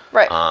well.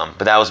 Right.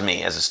 But that was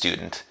me as a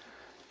student.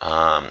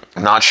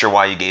 Not sure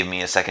why you gave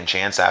me a second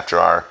chance after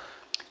our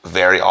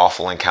very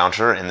awful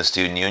encounter in the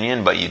student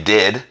union, but you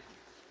did,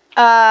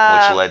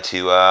 which led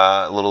to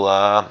a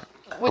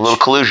little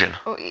collusion.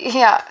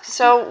 Yeah.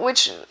 So,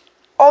 which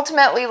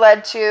ultimately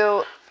led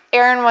to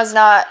Aaron was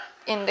not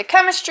into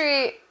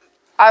chemistry.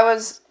 I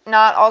was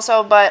not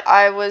also, but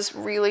I was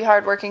really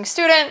hardworking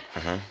student.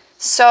 Mm-hmm.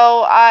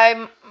 So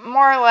I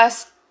more or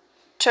less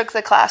took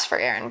the class for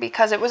Aaron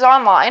because it was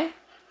online.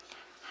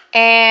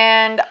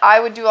 And I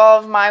would do all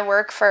of my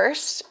work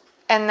first,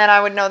 and then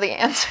I would know the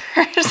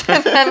answers,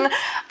 and then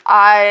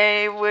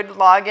I would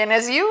log in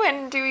as you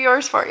and do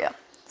yours for you.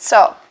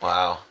 So.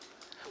 Wow.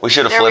 We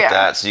should have flipped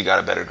that, so you got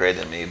a better grade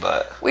than me,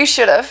 but. We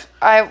should have.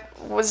 I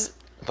was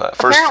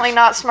apparently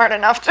not smart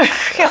enough to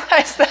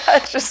realize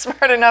that, just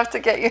smart enough to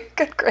get you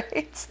good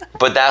grades.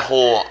 But that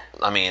whole,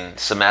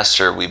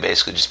 semester, we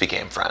basically just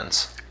became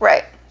friends.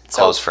 Right.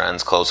 Close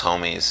friends, close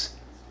homies.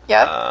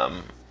 Yep.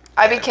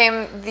 I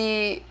became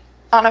the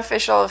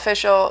unofficial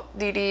official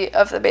DD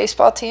of the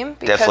baseball team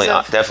because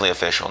definitely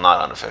official,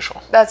 not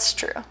unofficial. That's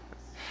true.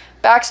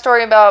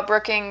 Backstory about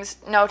Brookings: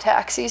 no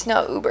taxis,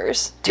 no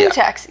Ubers, two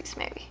taxis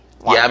maybe.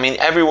 One. Yeah,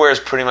 everywhere is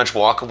pretty much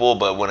walkable,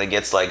 but when it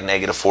gets like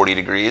negative 40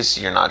 degrees,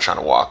 you're not trying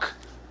to walk.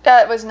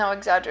 That was no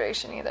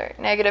exaggeration either.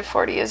 Negative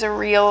 40 is a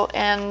real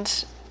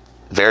and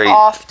very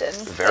often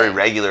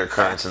regular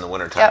occurrence in the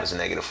wintertime is a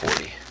negative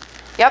 40.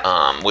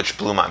 Yep. Which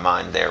blew my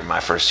mind there my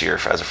first year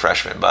as a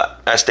freshman,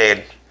 but I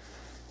stayed.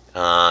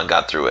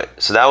 got through it.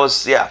 So that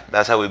was, yeah,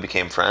 that's how we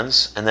became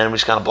friends. And then we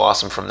just kind of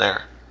blossomed from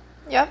there.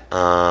 Yep.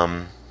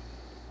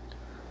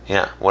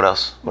 Yeah, what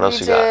else? What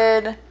else We you got?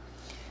 did.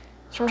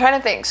 So I'm trying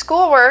to think.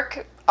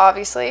 Schoolwork,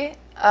 obviously.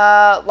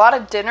 A lot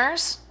of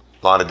dinners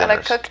A lot of that I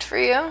dinners. cooked for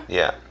you.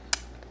 Yeah.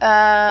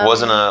 Um,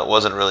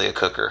 Wasn't really a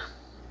cooker.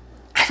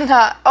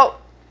 Not. Oh,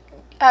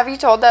 have you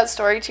told that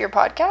story to your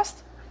podcast?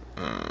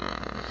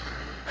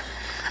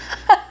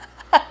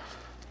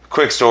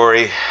 Quick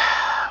story.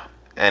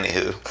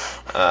 Anywho.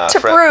 To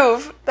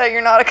prove that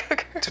you're not a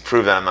cooker. to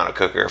prove that I'm not a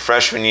cooker.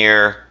 Freshman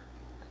year,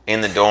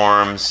 in the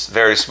dorms,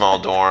 very small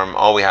dorm.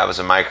 All we have is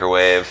a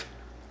microwave.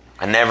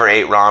 I never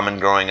ate ramen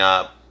growing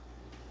up.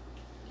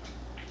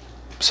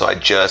 So I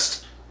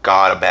just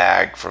got a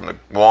bag from the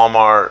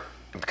Walmart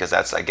because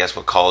that's, I guess,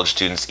 what college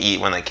students eat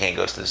when they can't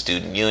go to the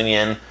student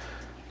union.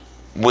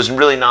 Was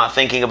really not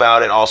thinking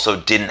about it. Also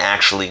didn't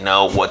actually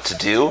know what to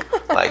do.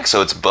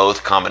 So it's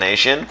both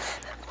combination.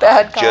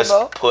 Bad combo.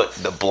 Just put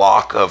the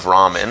block of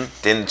ramen,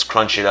 didn't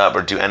crunch it up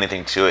or do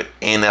anything to it,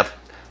 in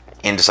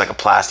just like a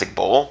plastic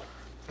bowl,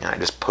 and I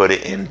just put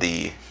it in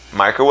the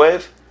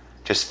microwave,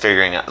 just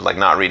figuring out,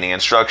 not reading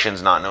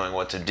instructions, not knowing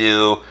what to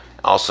do.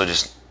 Also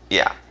just,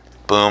 yeah,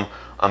 boom.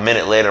 A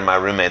minute later, my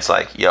roommate's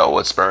like, yo,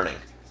 what's burning?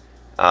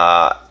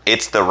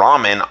 It's the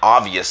ramen,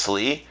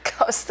 obviously.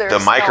 'Cause there's The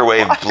no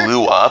microwave water.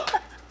 blew up.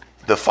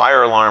 The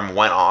fire alarm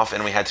went off,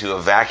 and we had to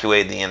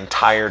evacuate the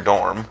entire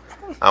dorm.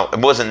 It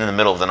wasn't in the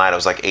middle of the night. It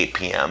was like 8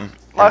 p.m.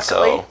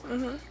 Luckily.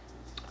 And so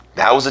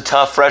that was a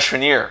tough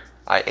freshman year.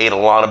 I ate a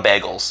lot of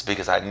bagels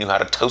because I knew how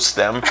to toast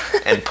them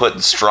and put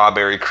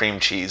strawberry cream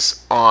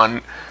cheese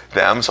on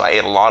them. So I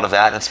ate a lot of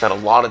that and spent a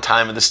lot of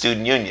time in the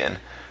student union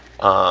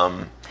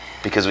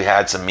because we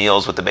had some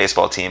meals with the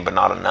baseball team, but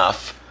not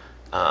enough.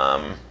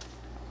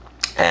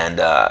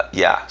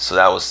 Yeah, so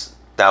that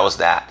was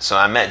that. So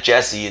I met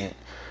Jessie and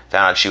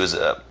found out she was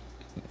a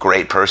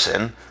great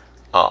person.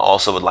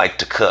 Also would like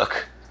to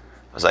cook.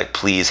 I was like,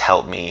 please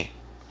help me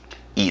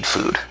eat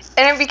food.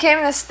 And it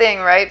became this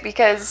thing, right?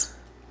 Because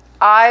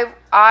I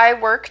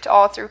worked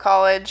all through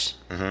college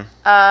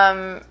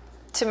to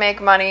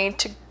make money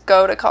to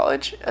go to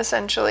college,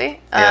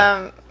 essentially.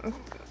 Yeah.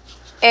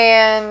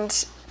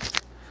 And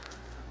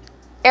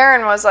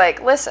Aaron was like,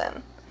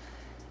 listen,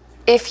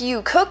 if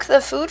you cook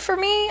the food for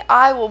me,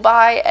 I will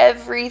buy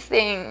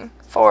everything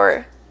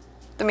for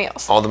the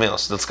meals. All the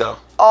meals. Let's go.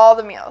 All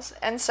the meals.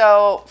 And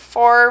so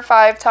 4 or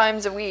 5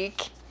 times a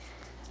week,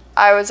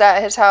 I was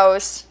at his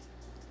house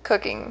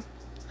cooking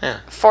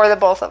for the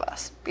both of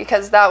us,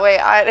 because that way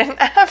I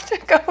didn't have to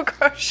go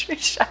grocery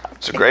shopping.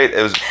 It's great.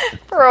 It was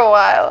for a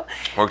while.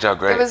 Worked out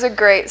great. It was a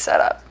great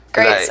setup.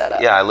 Setup.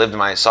 Yeah, I lived in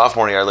my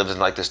sophomore year. I lived in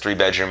this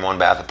 3-bedroom,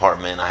 1-bath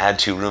apartment. I had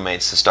 2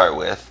 roommates to start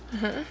with,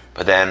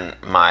 but then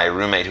my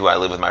roommate, who I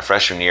lived with my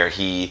freshman year,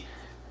 he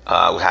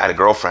had a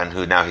girlfriend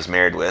who now he's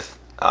married with.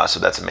 So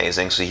that's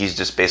amazing. So he's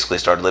just basically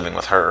started living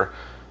with her,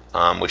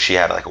 which she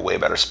had a way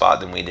better spot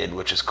than we did,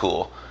 which is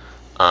cool.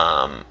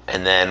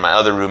 And then my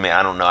other roommate,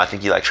 I don't know, I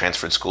think he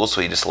transferred schools,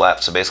 so he just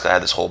left. So basically I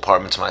had this whole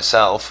apartment to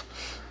myself.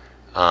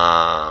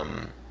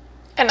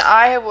 And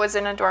I was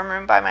in a dorm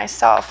room by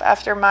myself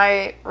after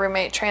my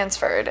roommate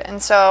transferred.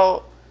 And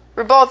so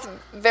we're both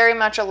very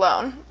much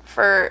alone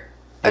for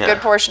a good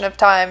portion of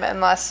time,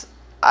 unless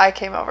I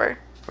came over.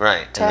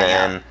 Right. And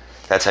then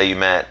that's how you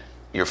met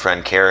your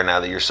friend Kara,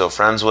 now that you're so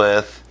friends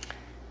with.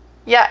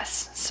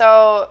 Yes.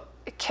 So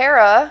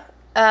Kara,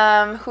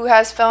 who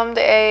has filmed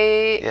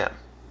an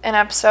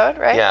episode,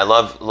 right? Yeah, I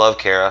love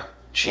Kara.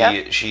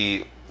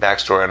 She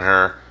backstory on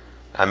her.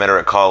 I met her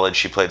at college.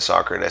 She played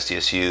soccer at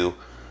SDSU.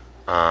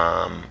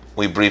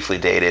 We briefly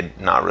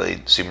dated, not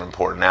really super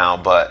important now,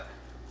 but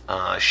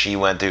she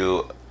went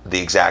through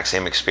the exact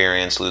same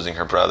experience, losing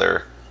her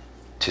brother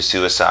to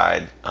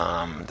suicide,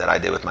 that I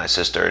did with my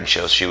sister, and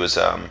she was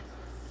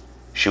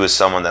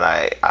someone that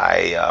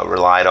I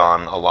relied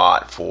on a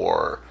lot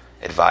for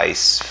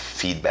advice,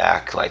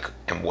 feedback,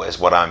 is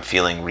what I'm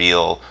feeling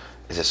real?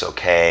 Is this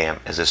okay?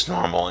 Is this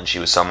normal? And she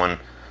was someone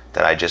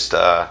that I just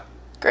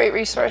great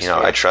resource.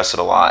 I trusted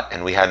a lot,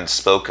 and we hadn't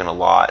spoken a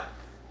lot.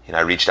 I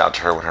reached out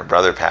to her when her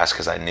brother passed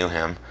because I knew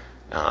him.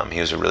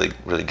 He was a really,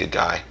 really good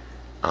guy.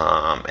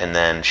 And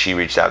then she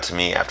reached out to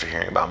me after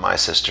hearing about my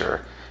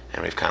sister,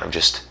 and we've kind of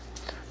just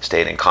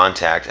stayed in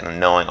contact, and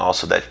knowing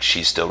also that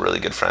she's still really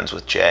good friends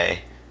with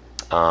Jay.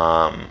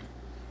 And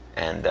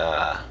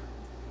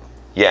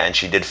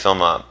she did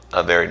film a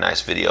very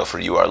nice video for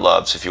You Are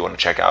Loved, so if you want to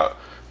check out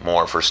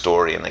more of her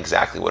story and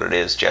exactly what it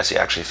is, Jessie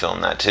actually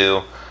filmed that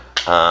too.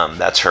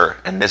 That's her,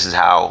 and this is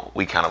how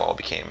we kind of all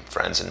became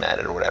friends and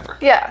met or whatever.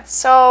 Yeah,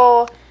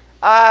 so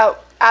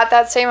at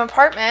that same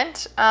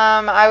apartment,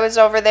 I was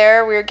over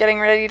there, we were getting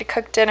ready to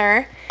cook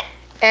dinner,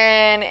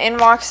 and in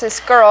walks this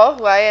girl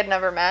who I had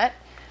never met,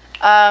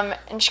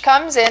 and she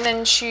comes in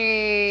and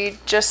she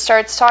just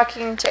starts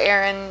talking to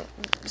Aaron,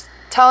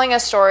 telling a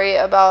story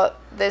about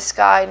this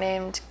guy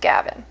named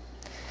Gavin.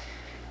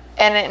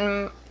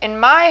 And in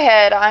my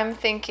head, I'm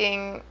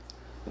thinking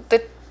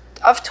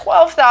of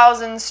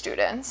 12,000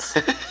 students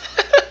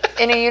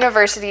in a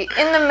university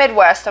in the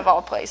Midwest of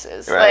all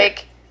places.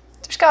 Right.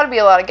 there's got to be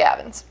a lot of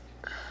Gavins.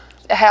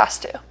 It has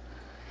to.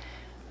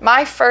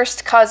 My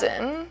first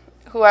cousin,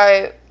 who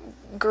I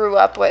grew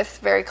up with,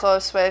 very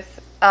close with,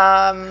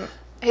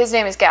 his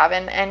name is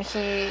Gavin, and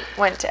he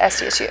went to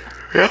SDSU.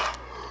 Yeah.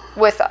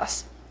 With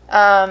us.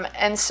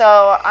 And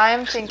so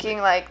I'm thinking,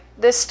 like,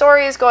 this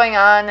story is going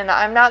on, and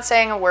I'm not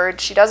saying a word.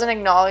 She doesn't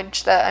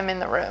acknowledge that I'm in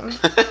the room.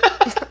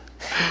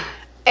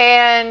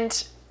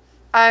 And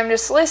I'm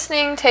just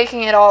listening,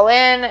 taking it all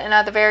in, and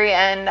at the very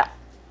end,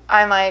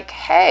 I'm like,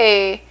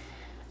 hey,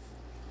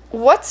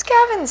 what's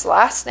Gavin's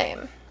last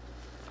name?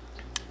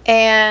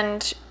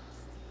 And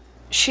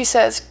she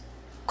says,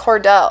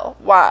 Cordell.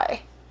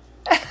 Why?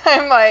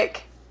 I'm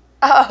like,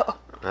 oh.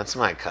 That's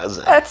my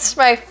cousin. That's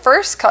my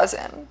first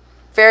cousin.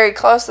 Very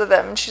close to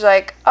them. And she's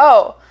like,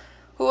 oh,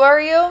 who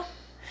are you?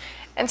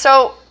 And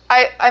so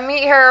I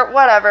meet her,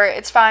 whatever.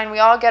 It's fine. We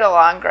all get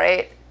along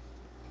great.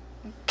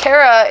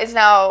 Kara is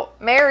now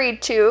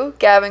married to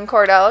Gavin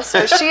Cordell,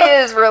 so she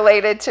is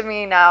related to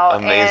me now.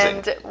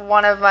 Amazing. And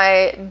one of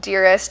my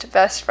dearest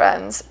best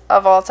friends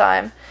of all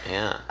time.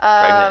 Yeah.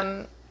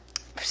 Pregnant.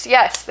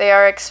 Yes, they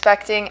are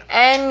expecting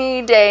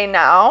any day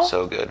now.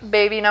 So good.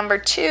 Baby number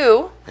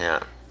 2.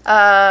 Yeah.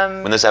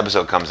 When this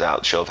episode comes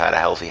out, she'll have had a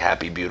healthy,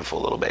 happy, beautiful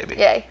little baby.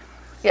 Yay.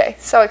 Yay.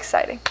 So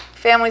exciting.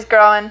 Family's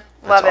growing.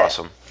 Love That's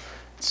awesome.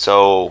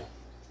 So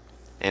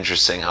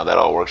interesting how that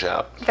all works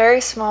out. Very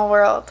small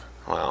world.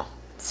 Wow.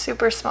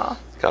 Super small.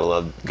 Gotta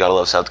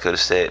love South Dakota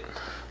State.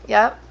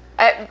 Yep.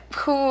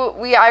 Who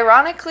we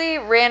ironically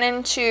ran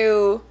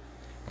into.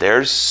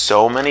 There's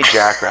so many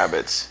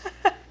jackrabbits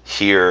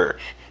here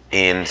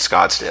in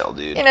Scottsdale,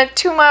 dude. In a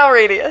 2-mile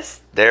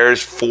radius.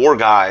 There's 4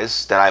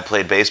 guys that I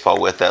played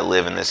baseball with that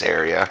live in this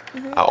area.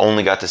 Mm-hmm. I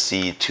only got to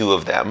see 2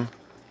 of them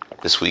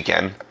this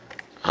weekend.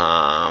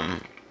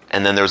 And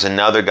then there was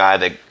another guy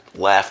that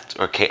left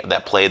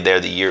that played there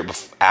the year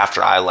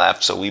after I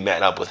left, so we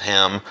met up with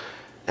him.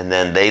 And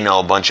then they know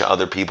a bunch of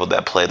other people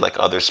that played like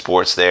other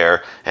sports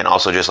there and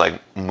also just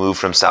like moved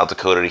from South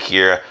Dakota to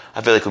here.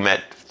 I feel like we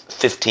met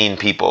 15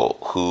 people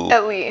who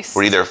at least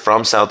were either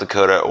from South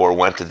Dakota or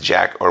went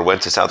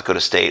to South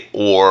Dakota State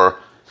or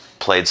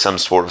played some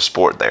sort of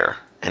sport there.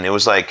 And it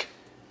was like,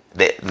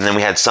 and then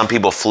we had some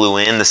people flew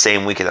in the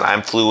same weekend that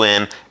I flew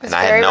in, and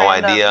I had no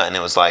idea. And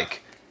it was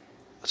like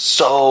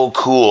so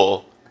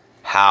cool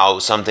how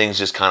some things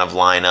just kind of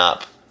line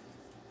up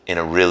in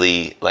a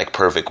really like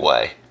perfect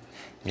way,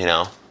 you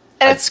know?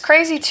 And it's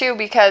crazy too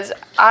because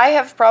I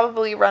have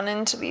probably run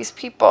into these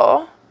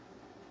people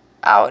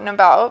out and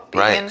about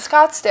being in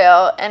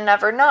Scottsdale and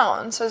never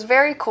known. So it's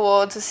very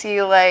cool to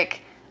see,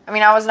 like,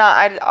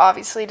 I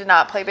obviously did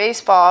not play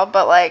baseball,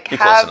 but like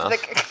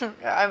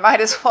I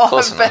might as well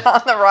have been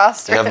on the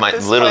roster. You have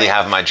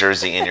have my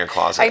jersey in your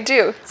closet. I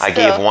do. Still. I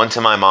gave one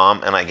to my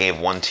mom and I gave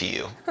one to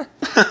you.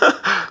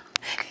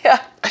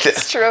 Yeah,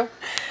 it's true.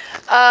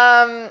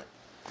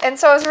 And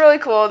so it was really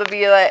cool to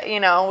be like,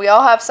 we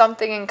all have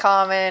something in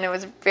common. It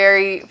was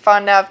very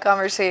fun to have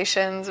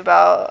conversations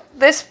about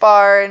this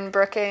bar and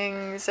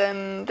Brookings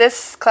and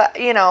this,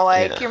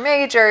 your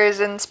majors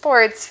and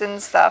sports and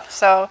stuff.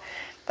 So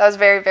that was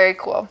very, very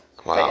cool.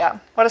 Wow. But yeah,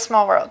 what a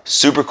small world.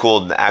 Super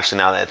cool. Actually,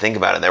 now that I think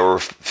about it, they were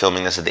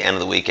filming this at the end of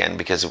the weekend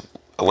because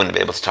I wouldn't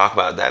be able to talk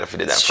about that if we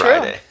did that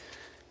Friday.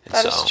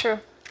 That is true.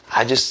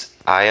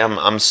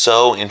 I'm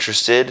so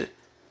interested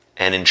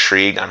and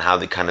intrigued on how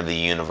the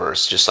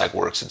universe just like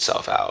works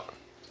itself out.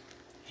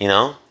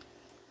 I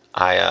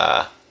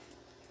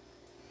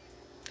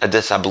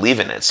believe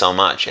in it so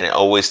much, and it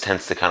always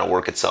tends to kind of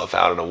work itself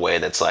out in a way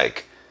that's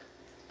like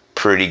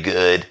pretty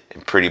good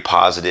and pretty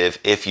positive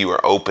if you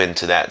are open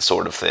to that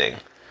sort of thing.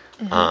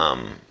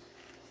 Mm-hmm.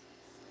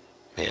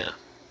 Yeah.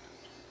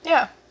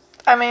 Yeah.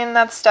 I mean,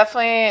 that's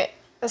definitely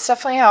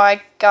how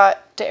I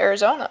got to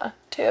Arizona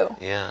too.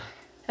 Yeah.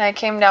 And I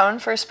came down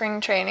for spring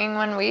training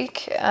 1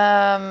 week,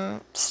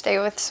 stay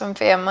with some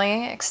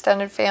family,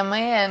 extended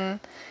family,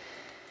 and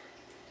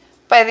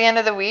by the end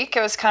of the week,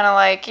 it was kind of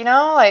like,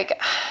 I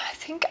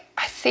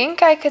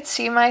think I could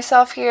see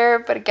myself here,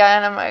 but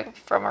again, I'm like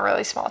from a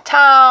really small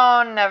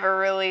town, never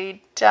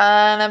really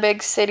done a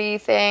big city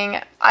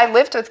thing. I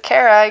lived with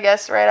Kara, I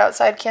guess, right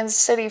outside Kansas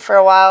City for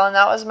a while, and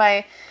that was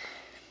my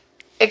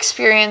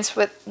experience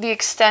with the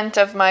extent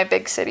of my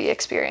big city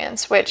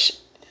experience, which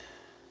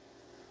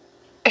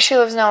she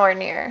lives nowhere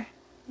near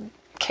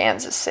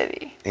Kansas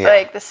City,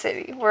 like the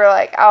city. We're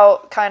like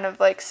out kind of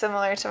like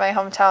similar to my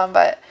hometown,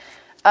 but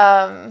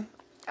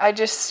I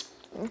just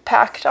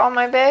packed all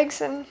my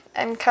bags and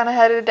kind of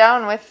headed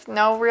down with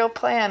no real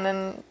plan,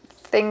 and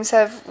things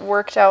have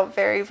worked out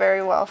very,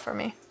 very well for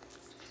me.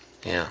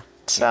 Yeah.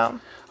 So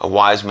a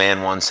wise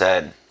man once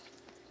said,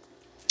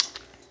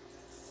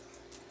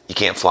 "You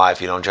can't fly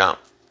if you don't jump."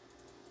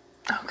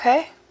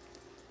 Okay.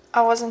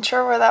 I wasn't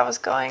sure where that was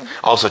going.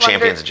 Also,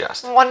 Champions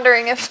Adjust.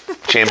 Wondering if...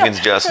 Champions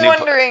Adjust. New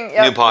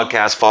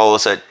podcast. Follow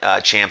us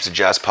at Champs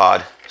Adjust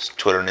Pod.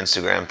 Twitter and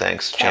Instagram.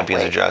 Thanks.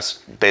 Champions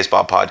Adjust.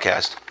 Baseball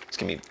podcast. It's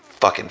going to be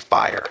fucking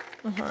fire.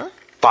 Mm-hmm.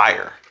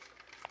 Fire.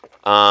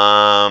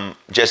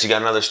 Jess, you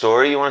got another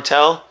story you want to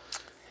tell?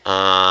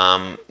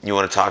 You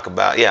want to talk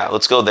about,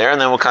 let's go there, and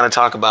then we'll kind of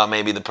talk about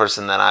maybe the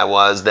person that I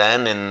was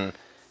then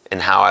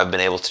and how I've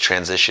been able to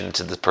transition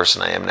to the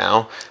person I am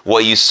now.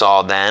 What you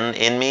saw then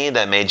in me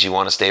that made you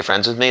want to stay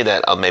friends with me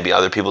that maybe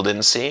other people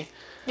didn't see.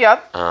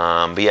 Yep.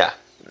 But yeah,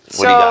 what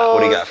do you got? What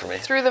do you got for me?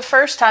 Through the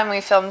first time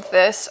we filmed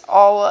this,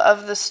 all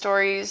of the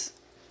stories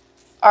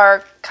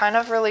are kind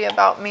of really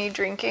about me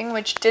drinking,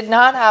 which did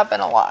not happen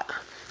a lot.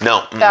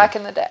 No. Back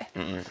in the day. I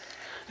mean,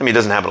 it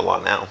doesn't happen a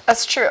lot now.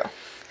 That's true.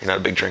 You're not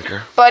a big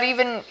drinker. But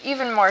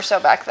even more so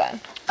back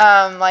then.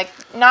 Like,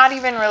 not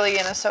even really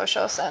in a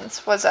social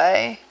sense was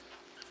I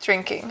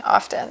drinking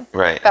often.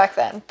 Right. Back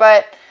then.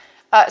 But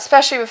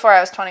especially before I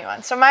was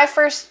 21. So my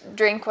first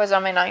drink was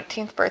on my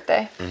 19th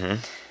birthday. Mm-hmm.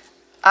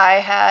 I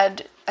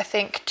had, I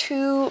think,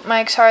 2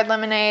 Mike's Hard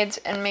Lemonades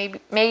and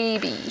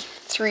maybe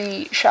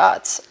 3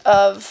 shots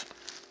of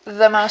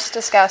the most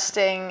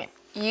disgusting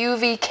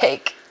UV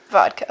cake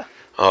vodka.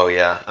 Oh,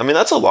 yeah. I mean,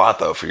 that's a lot,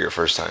 though, for your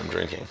first time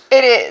drinking.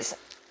 It is.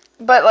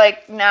 But,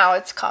 like, now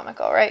it's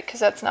comical, right? Because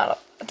that's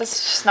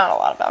just not a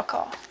lot of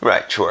alcohol.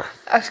 Right, sure.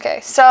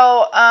 Okay,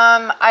 so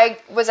I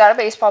was at a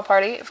baseball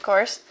party, of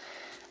course,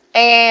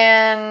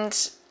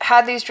 and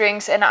had these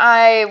drinks, and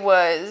I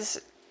was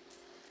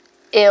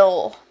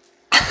ill.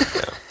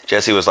 Yeah.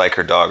 Jessie was like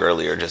her dog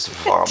earlier, just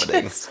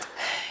vomiting.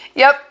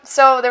 Yep,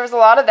 so there was a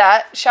lot of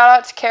that. Shout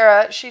out to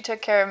Kara. She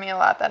took care of me a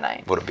lot that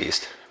night. What a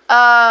beast.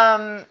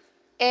 And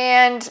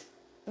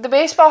the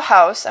baseball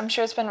house, I'm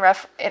sure it's been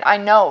I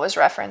know it was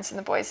referenced in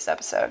the boys'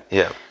 episode.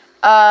 Yeah.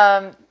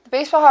 The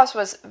baseball house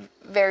was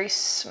very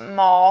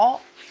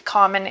small,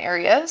 common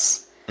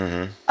areas,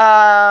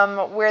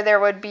 where there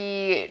would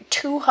be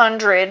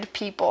 200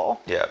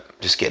 people. Yeah,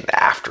 just getting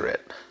after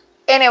it.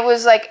 And it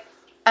was like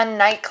a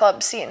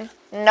nightclub scene.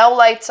 No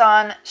lights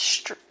on,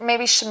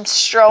 maybe some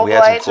strobe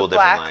lights or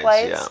black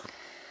lights.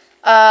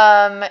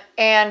 Yeah.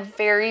 And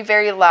very,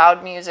 very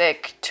loud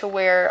music to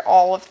where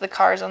all of the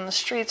cars on the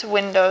streets'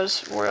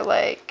 windows were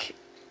like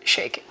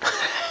shaking.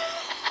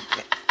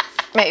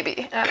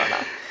 Maybe. I don't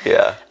know.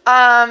 Yeah.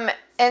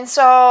 And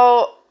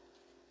so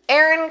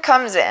Aaron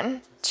comes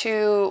in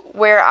to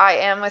where I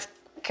am with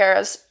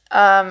Kara's,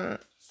 I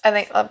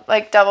think,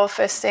 like double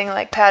fisting,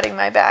 like patting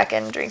my back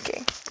and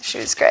drinking. She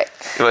was great.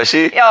 Was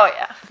she? Oh,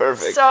 yeah.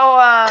 Perfect. So,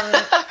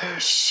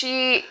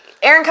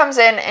 Aaron comes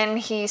in and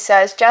he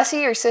says,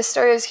 Jessie, your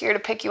sister is here to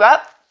pick you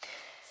up.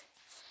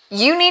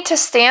 You need to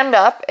stand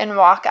up and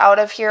walk out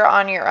of here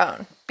on your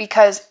own.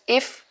 Because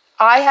if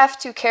I have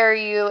to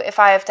carry you, if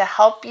I have to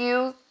help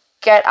you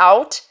get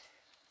out,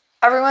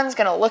 everyone's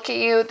going to look at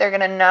you. They're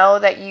going to know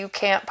that you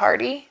can't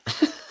party,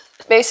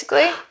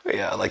 basically.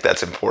 Yeah, like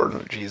that's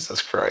important.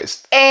 Jesus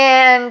Christ.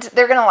 And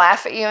they're going to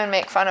laugh at you and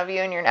make fun of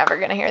you, and you're never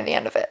going to hear the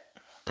end of it.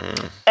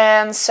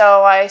 And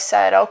so I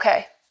said,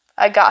 okay,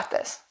 I got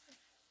this.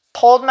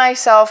 Pulled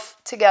myself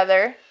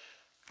together.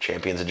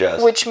 Champions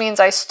adjust. Which means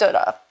I stood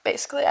up,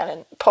 basically. I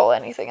didn't pull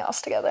anything else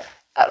together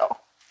at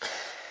all.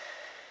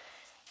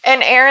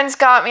 And Aaron's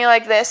got me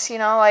like this,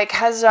 like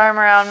has his arm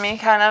around me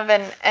kind of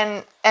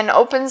and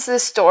opens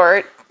this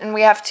door, and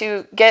we have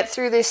to get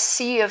through this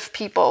sea of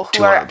people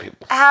who are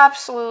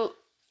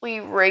absolutely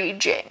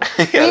raging.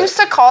 Yeah. We used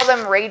to call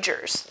them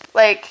ragers.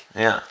 Like,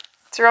 yeah.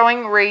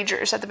 Throwing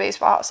ragers at the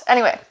baseball house.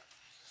 Anyway,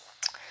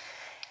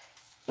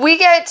 we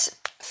get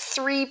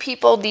 3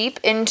 people deep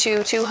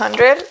into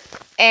 200,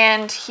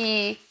 and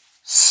he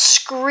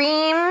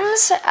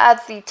screams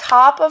at the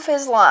top of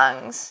his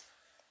lungs,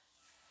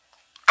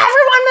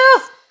 "Everyone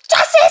move!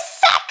 Jessie's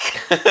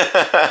sick!"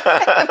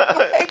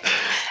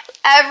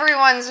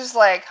 Everyone's just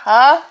like,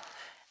 huh?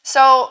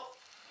 So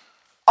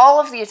all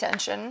of the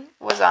attention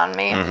was on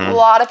me. Mm-hmm. A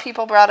lot of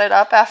people brought it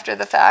up after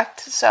the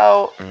fact.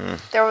 So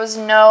there was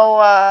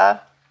no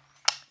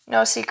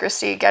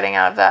secrecy getting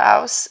out of that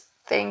house.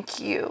 Thank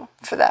you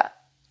for that.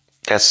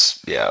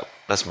 That's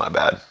my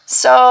bad.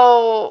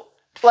 So,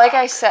 like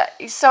I said,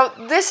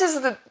 this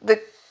is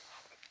the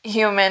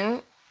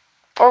human,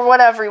 or what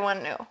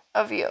everyone knew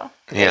of you,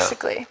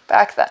 basically,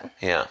 back then.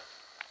 Yeah.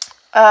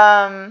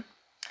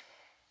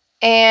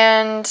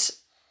 And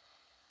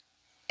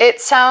it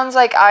sounds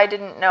like I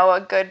didn't know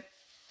the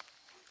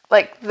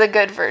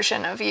good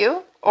version of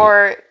you,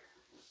 or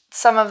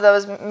some of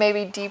those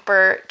maybe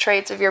deeper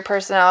traits of your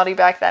personality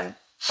back then,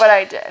 but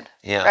I did.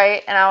 Yeah.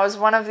 Right? And I was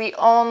one of the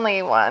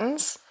only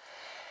ones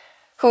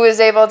who was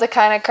able to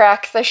kind of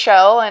crack the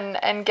shell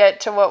and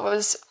get to what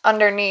was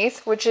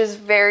underneath, which is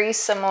very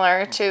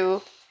similar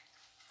to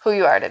who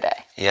you are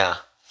today. Yeah.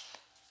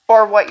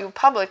 Or what you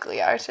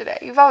publicly are today.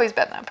 You've always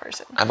been that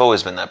person. I've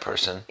always been that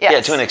person. Yes. Yeah,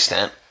 to an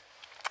extent.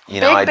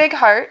 Big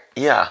heart.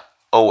 Yeah,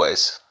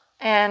 always.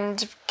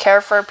 And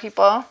care for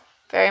people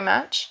very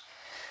much.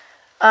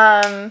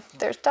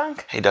 There's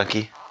Dunk. Hey,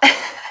 Dunky.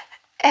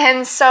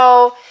 And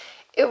so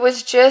it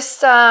was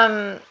just,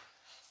 it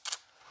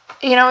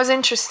was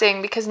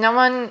interesting because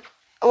a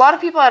lot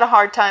of people had a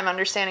hard time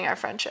understanding our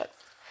friendship.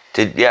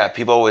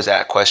 People always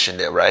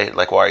questioned it, right?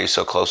 Like, why are you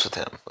so close with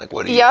him? Like,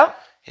 what do you... Yep.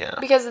 Yeah.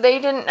 Because they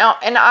didn't know.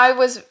 And I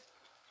was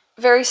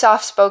very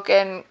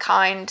soft-spoken,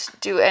 kind,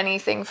 do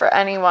anything for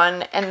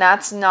anyone, and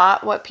that's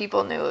not what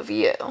people knew of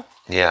you.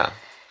 Yeah.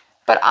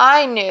 But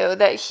I knew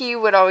that he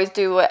would always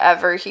do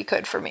whatever he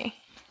could for me.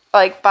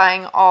 Like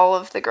buying all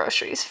of the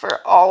groceries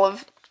for all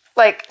of,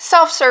 like,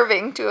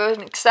 self-serving to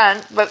an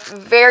extent, but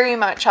very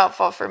much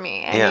helpful for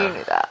me, and you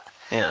knew that.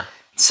 Yeah.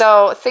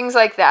 So things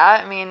like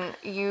that, I mean,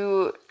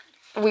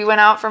 we went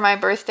out for my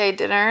birthday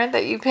dinner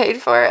that you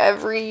paid for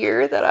every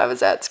year that I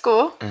was at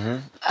school.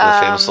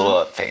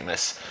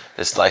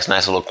 This like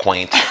nice little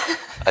quaint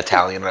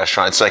Italian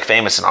restaurant. It's like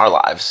famous in our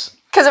lives.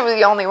 Because it was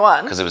the only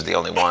one. Because it was the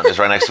only one. It's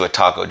right next to a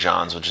Taco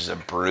John's, which is a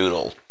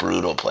brutal,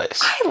 brutal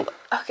place. I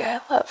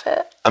love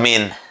it. I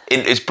mean,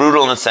 it's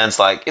brutal in the sense,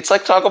 like, it's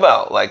like Taco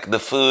Bell. Like, the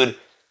food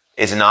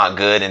is not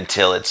good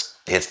until it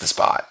hits the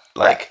spot.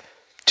 Like,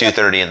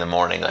 2:30 in the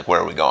morning, like, where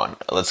are we going?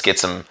 Let's get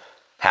some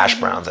hash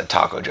browns at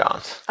Taco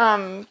John's.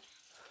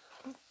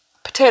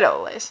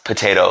 Potato Lays.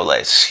 Potato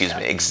Lays, excuse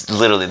me.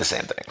 Literally the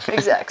same thing.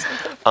 Exact same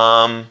thing.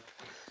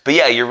 But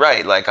yeah, you're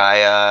right. Like,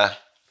 I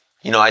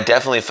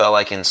definitely felt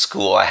like in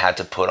school I had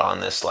to put on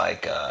this,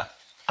 like,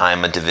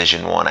 I'm a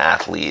Division I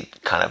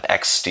athlete, kind of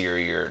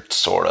exterior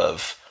sort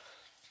of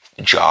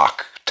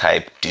jock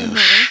type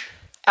douche.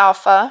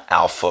 Alpha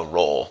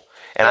role.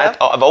 And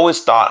I've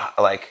always thought,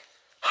 like,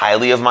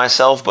 highly of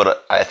myself,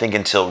 but I think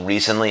until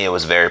recently it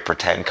was very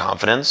pretend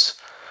confidence.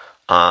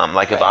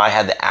 If I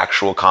had the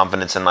actual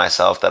confidence in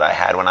myself that I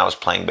had when I was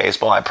playing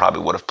baseball, I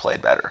probably would have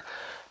played better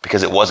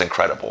because it wasn't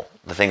credible.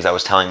 The things I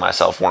was telling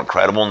myself weren't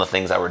credible, and the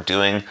things I were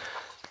doing,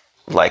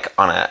 like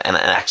on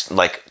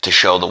like to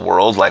show the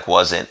world, like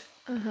wasn't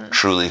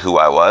truly who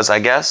I was, I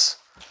guess.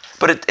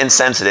 But in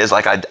sense, it is.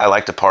 Like I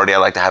like to party. I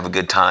like to have a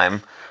good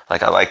time.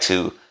 Like I like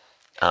to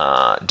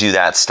do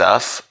that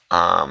stuff.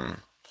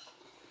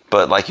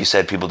 But like you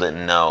said, people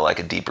didn't know like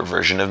a deeper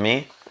version of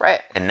me.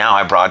 Right. And now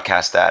I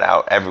broadcast that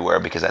out everywhere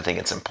because I think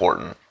it's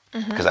important.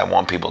 Because I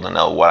want people to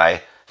know what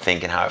I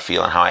think and how I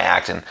feel and how I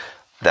act, and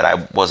that I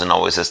wasn't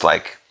always this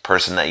like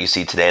person that you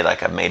see today.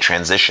 Like I've made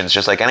transitions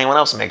just like anyone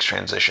else makes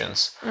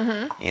transitions.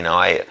 You know,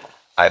 I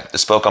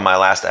spoke on my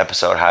last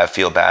episode how I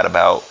feel bad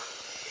about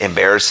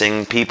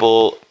embarrassing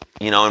people,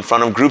 you know, in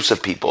front of groups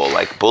of people,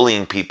 like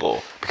bullying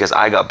people because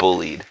I got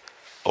bullied,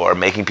 or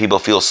making people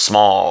feel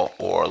small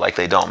or like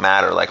they don't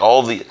matter. Like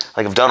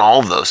I've done all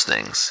of those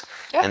things.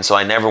 Yeah. And so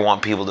I never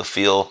want people to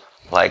feel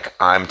like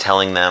I'm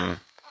telling them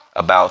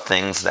about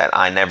things that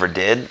I never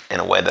did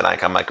in a way that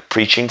I'm like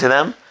preaching to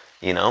them,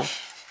 you know?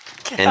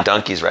 Yeah. And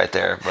Donkey's right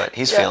there, but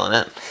he's feeling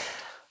it.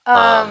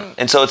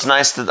 And so it's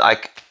nice to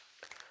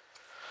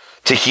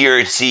to hear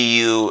and see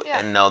you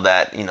and know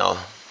that, you know,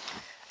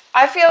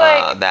 I feel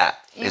like that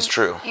is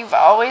true. You've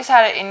always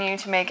had it in you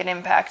to make an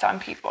impact on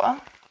people,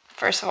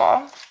 first of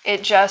all.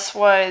 It just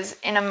was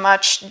in a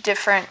much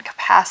different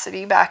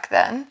capacity back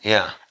then.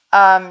 Yeah.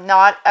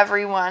 Not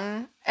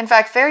everyone, in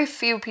fact, very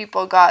few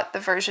people got the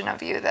version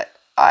of you that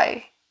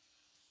I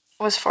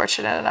was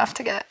fortunate enough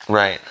to get.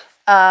 Right.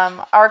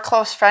 Our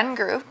close friend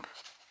group,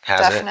 has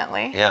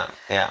definitely. It? Yeah,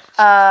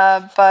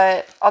 yeah.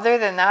 But other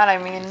than that, I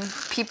mean,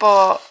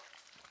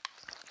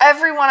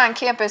 everyone on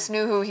campus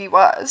knew who he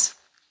was.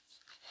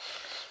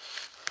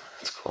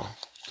 That's cool.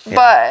 Yeah.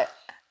 But,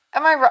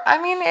 am I wrong?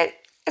 I mean,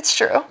 it's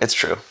true. It's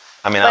true.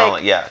 I mean,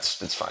 like,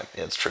 it's fine.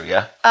 Yeah, it's true,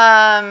 yeah.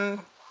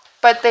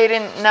 But they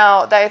didn't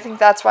know. I think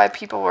that's why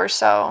people were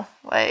so,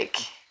 like,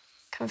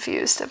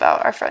 confused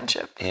about our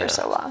friendship for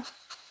so long.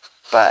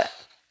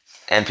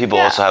 And people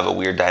also have a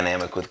weird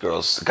dynamic with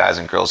guys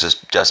and girls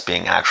just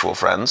being actual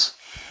friends.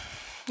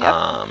 Yep.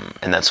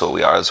 And that's what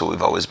we are. That's what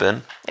we've always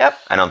been. Yep.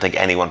 I don't think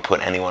anyone put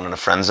anyone in a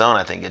friend zone.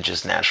 I think it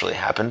just naturally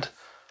happened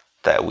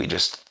that we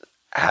just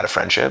had a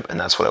friendship, and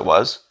that's what it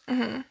was.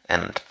 Mm-hmm.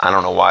 And I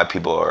don't know why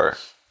people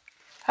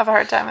have a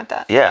hard time with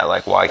that. Yeah,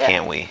 like why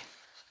can't we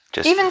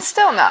just... Even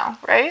still now,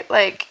 right?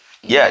 Like...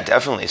 Yeah, it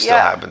definitely still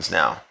happens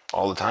now,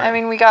 all the time. I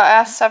mean, we got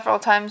asked several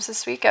times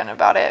this weekend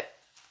about it.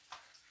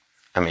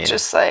 I mean...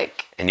 Just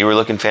like... And you were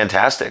looking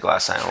fantastic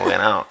last time we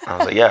went out. I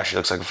was like, yeah, she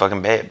looks like a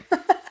fucking babe.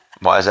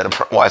 Why is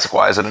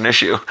it an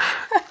issue?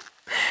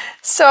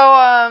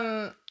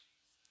 So,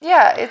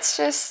 yeah, it's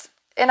just...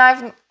 And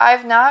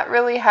I've not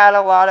really had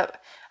a lot of...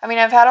 I mean,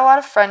 I've had a lot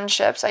of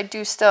friendships. I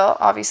do still,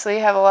 obviously,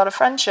 have a lot of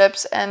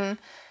friendships,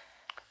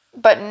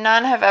 but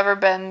none have ever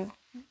been,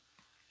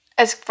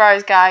 as far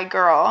as guy,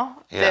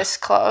 girl, this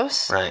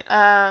close. Right.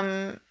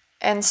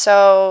 And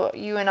so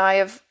you and I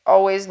have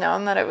always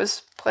known that it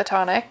was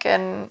platonic,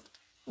 and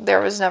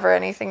there was never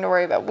anything to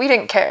worry about. We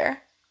didn't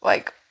care,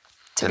 like,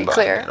 to be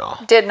clear.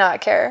 Did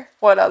not care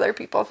what other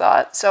people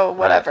thought, so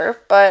whatever.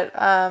 Right.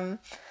 But,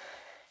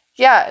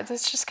 yeah,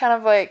 it's just kind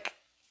of like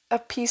a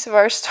piece of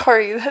our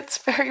story that's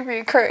very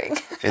recurring.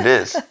 It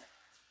is.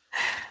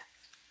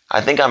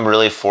 I think I'm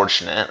really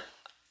fortunate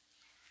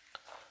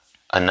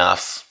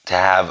enough to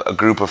have a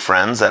group of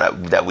friends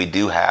that we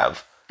do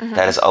have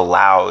that has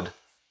allowed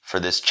for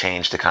this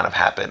change to kind of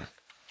happen.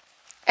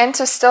 And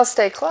to still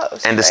stay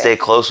close. And to stay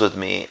close with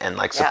me and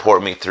like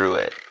support me through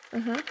it.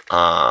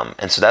 Mm-hmm.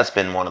 And so that's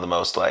been one of the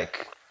most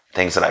like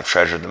things that I've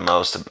treasured the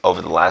most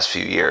over the last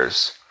few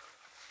years.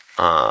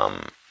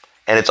 And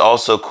it's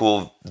also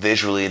cool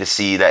visually to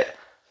see that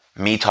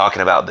me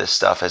talking about this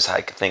stuff has,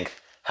 I think,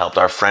 helped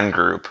our friend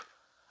group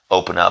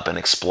open up and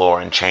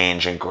explore and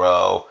change and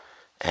grow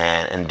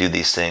and do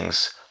these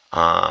things.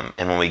 And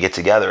when we get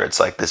together, it's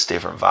like this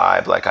different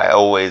vibe. Like I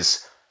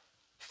always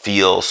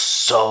feel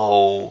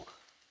so,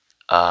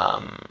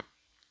 I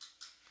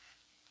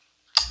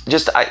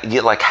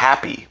get like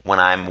happy when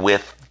I'm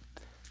with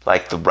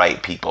like the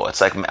right people. It's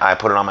like I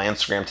put it on my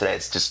Instagram today.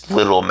 It's just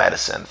literal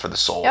medicine for the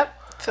soul.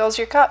 Yep. Fills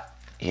your cup.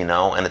 You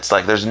know, and it's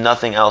like there's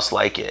nothing else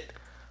like it.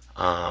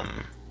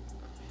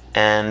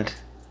 And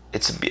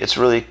it's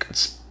really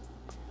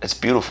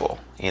beautiful.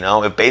 You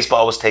know, if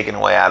baseball was taken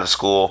away out of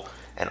school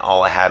and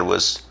all I had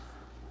was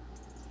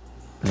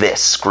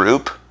this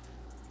group,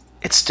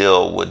 it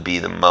still would be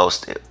the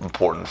most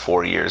important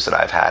 4 years that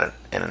I've had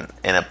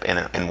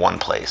in one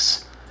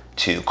place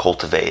to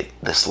cultivate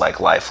this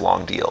like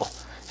lifelong deal.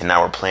 And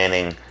now we're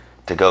planning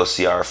to go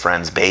see our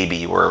friend's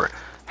baby. We're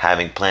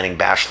planning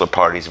bachelor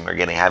parties, and we're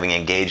having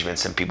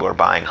engagements, and people are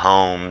buying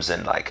homes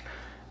and like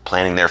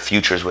planning their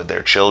futures with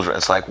their children.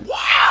 It's like,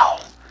 wow,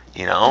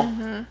 you know?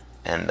 Mm-hmm.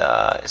 And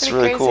it's pretty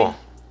really crazy. cool.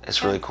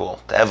 It's really cool.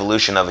 The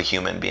evolution of a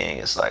human being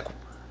is like,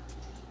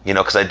 you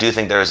know, because I do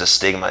think there is a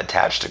stigma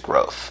attached to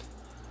growth.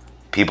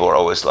 People are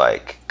always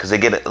like, because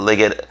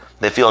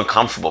they feel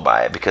uncomfortable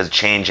by it because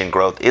change and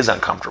growth is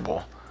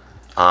uncomfortable.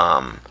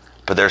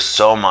 But there's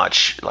so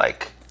much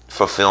like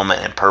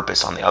fulfillment and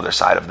purpose on the other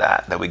side of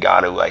that we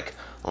got to like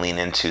lean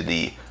into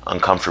the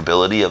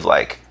uncomfortability of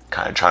like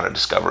kind of trying to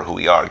discover who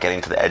we are,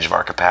 getting to the edge of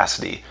our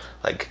capacity,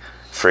 like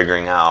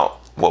figuring out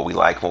what we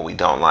like, what we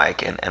don't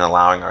like, and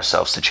allowing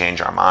ourselves to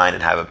change our mind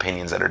and have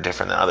opinions that are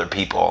different than other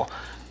people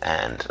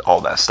and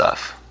all that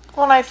stuff.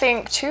 Well, and I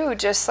think too,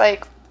 just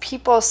like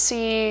people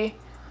see,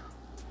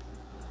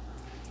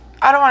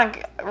 I don't want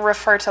to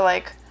refer to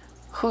like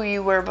who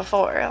you were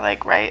before,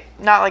 like, right?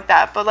 Not like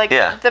that, but like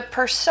the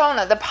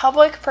persona, the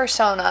public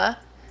persona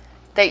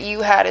that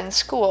you had in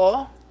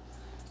school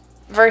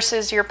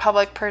versus your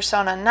public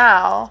persona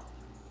now,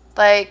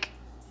 like,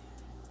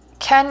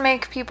 can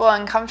make people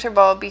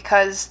uncomfortable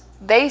because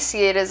they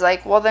see it as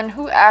like, well, then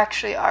who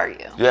actually are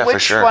you? Yeah, Which for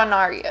sure. one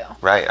are you?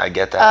 Right, I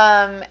get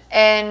that.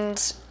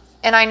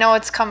 And I know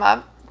it's come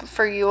up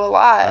for you a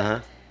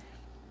lot,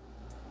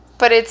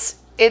 but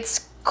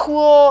it's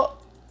cool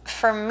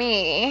for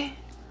me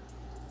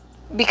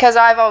because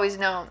I've always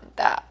known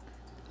that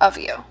of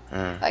you.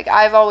 Like,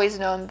 I've always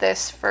known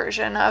this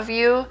version of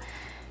you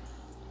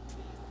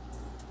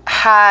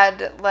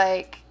had,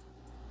 like,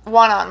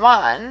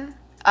 one-on-one.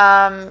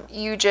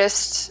 You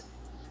just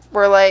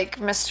were, like,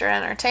 Mr.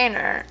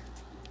 Entertainer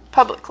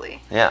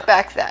publicly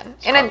back then.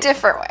 In a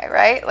different way,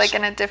 right? Like,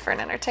 in a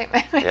different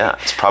entertainment way. Yeah,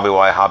 it's probably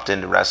why I hopped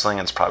into wrestling.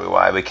 It's probably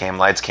why I became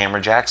Lights,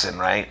 Camera, Jackson,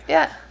 right?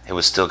 Yeah. It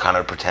was still kind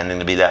of pretending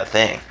to be that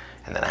thing.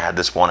 And then I had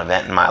this one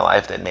event in my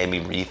life that made me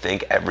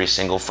rethink every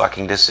single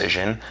fucking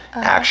decision,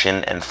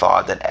 action, and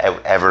thought that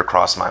ever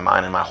crossed my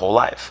mind in my whole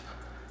life.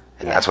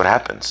 And that's what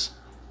happens.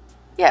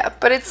 Yeah,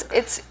 but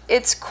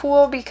it's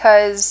cool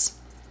because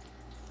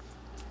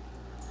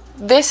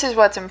this is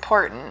what's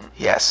important.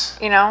 Yes.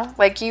 You know,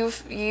 like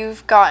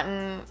you've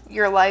gotten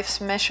your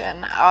life's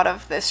mission out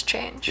of this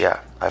change. Yeah,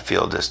 I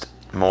feel just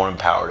more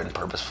empowered and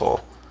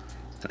purposeful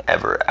than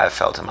ever I've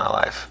felt in my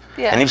life.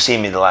 Yeah. And you've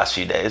seen me the last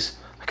few days.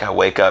 Like, I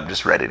wake up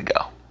just ready to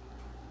go.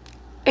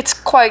 It's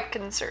quite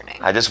concerning.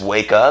 I just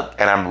wake up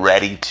and I'm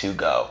ready to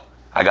go.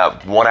 I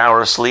got 1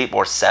 hour of sleep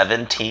or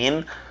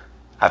 17.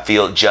 I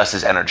feel just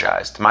as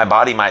energized. My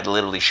body might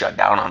literally shut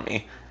down on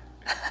me.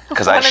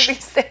 One of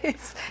these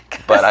days.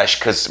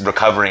 Because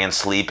recovery and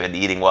sleep and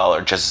eating well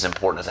are just as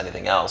important as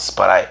anything else.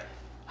 But I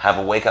have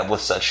a wake up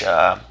with such,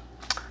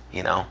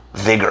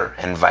 vigor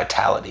and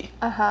vitality.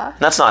 And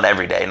that's not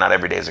every day. Not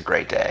every day is a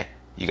great day.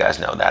 You guys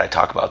know that. I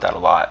talk about that a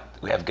lot.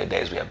 We have good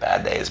days, we have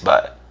bad days,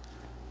 but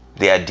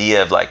the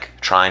idea of like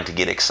trying to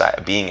get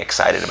excited, being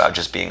excited about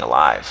just being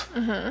alive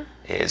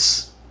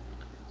is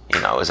a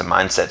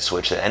mindset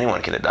switch that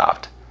anyone can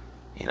adopt.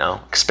 You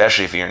know,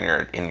 especially if you're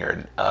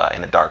in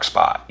a dark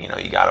spot. You know,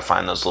 you got to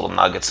find those little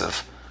nuggets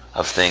of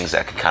things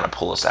that can kind of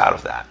pull us out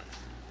of that.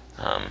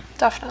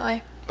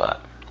 Definitely.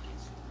 But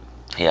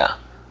yeah.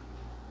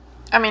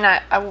 I mean,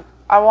 I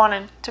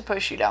wanted to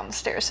push you down the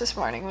stairs this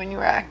morning when you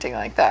were acting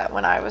like that.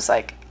 When I was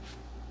like,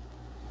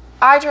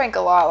 I drank a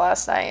lot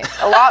last night,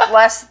 a lot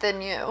less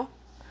than you.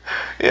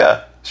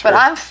 Yeah. Sure. But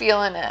I'm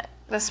feeling it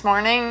this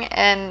morning,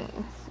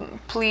 and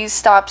please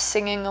stop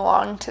singing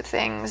along to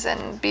things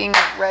and being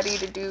ready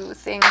to do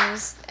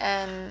things,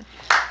 and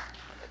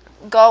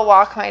go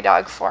walk my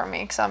dog for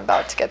me because I'm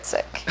about to get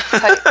sick.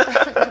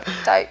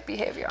 Type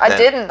behavior. I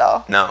didn't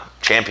though. No,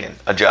 champion.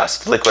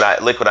 Adjust. Liquid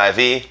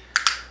IV.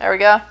 There we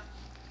go.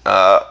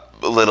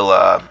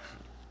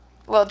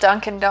 Little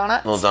Dunkin'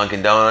 Donuts. Little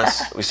Dunkin'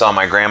 Donuts. We saw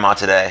my grandma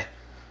today.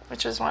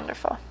 Which was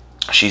wonderful.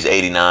 She's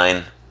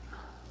 89.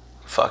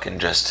 Fucking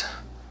just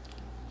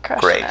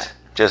Crushing great. it.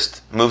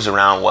 Just moves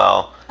around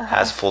well.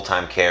 Has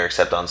full-time care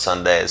except on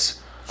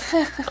Sundays.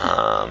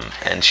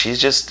 And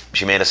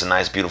she made us a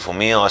nice, beautiful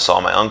meal. I saw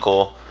my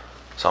uncle.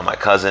 saw my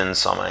cousins,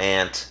 saw my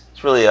aunt.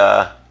 It's really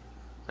it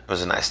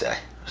was a nice day.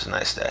 It was a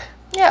nice day.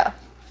 Yeah.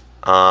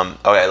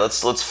 Okay,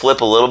 let's flip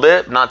a little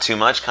bit, not too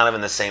much, kind of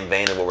in the same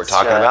vein of what we're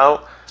talking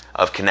about,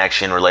 of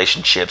connection,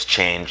 relationships,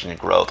 change, and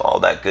growth, all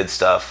that good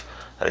stuff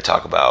that I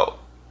talk about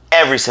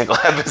every single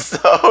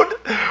episode.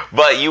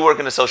 But you work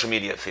in the social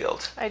media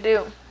field. I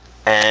do.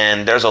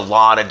 And there's a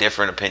lot of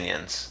different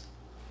opinions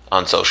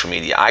on social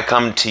media. I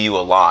come to you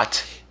a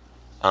lot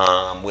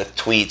with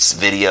tweets,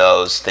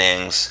 videos,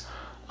 things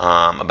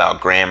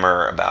about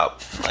grammar,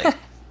 about like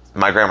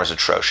my grammar's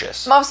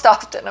atrocious. Most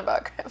often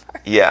about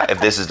grammar. Yeah, if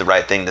this is the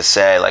right thing to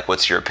say, like,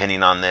 what's your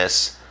opinion on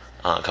this?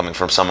 Coming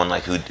from someone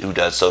like who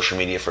does social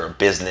media for a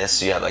business,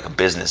 so you have like a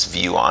business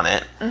view on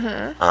it.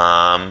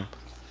 Mm-hmm.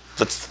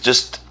 Let's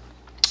just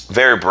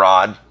very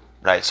broad,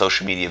 right?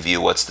 Social media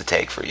view. What's the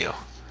take for you?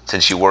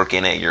 Since you work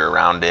in it, you're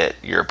around it,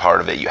 you're a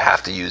part of it, you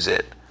have to use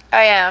it.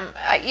 I am.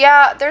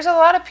 Yeah, there's a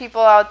lot of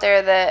people out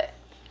there that,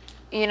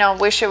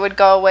 wish it would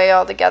go away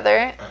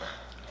altogether.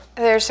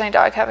 There's my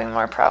dog having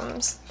more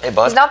problems. Hey,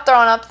 bud. He's not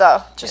throwing up,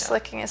 though. Just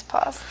licking his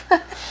paws.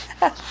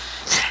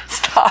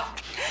 Stop.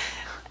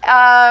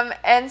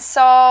 And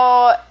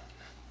so,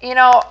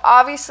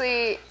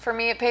 obviously, for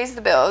me, it pays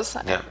the bills.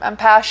 Yeah. I'm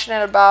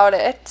passionate about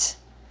it.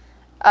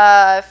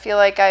 I feel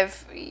like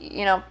I've,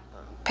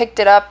 picked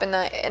it up and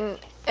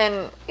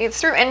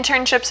through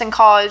internships in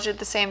college, did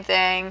the same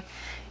thing.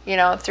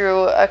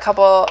 Through a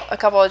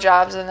couple of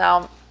jobs, and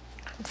now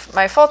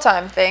my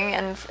full-time thing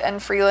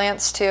and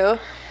freelance too.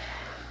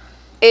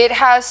 It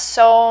has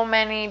so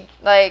many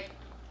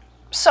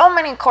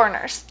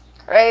corners,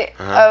 right?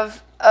 Uh-huh.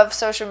 Of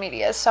social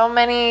media, so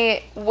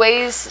many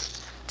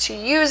ways to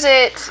use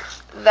it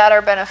that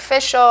are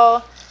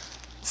beneficial,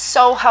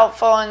 so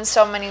helpful in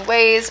so many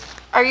ways.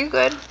 Are you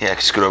good? Yeah, can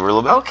you scoot over a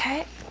little bit?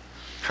 Okay.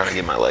 Trying to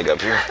get my leg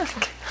up here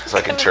so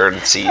I can turn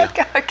and see you.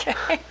 Okay.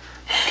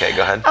 Okay,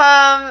 go ahead.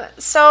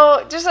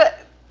 So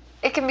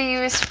it can be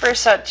used for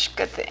such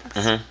good things.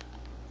 Mm-hmm.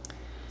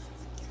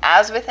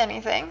 As with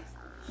anything,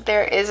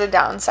 there is a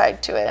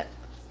downside to it.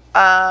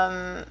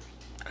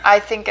 I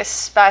think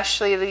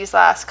especially these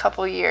last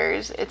couple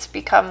years, it's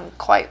become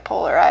quite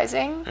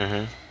polarizing,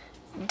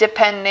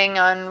 depending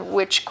on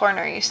which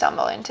corner you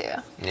stumble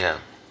into. Yeah.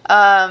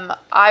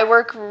 I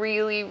work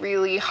really,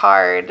 really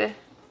hard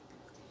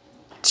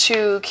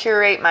to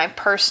curate my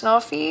personal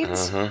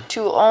feeds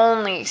to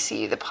only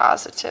see the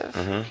positive,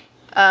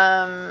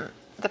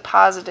 the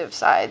positive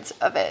sides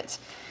of it.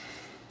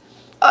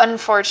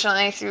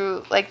 Unfortunately,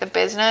 through like the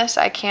business,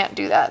 I can't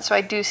do that. So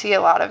I do see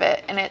a lot of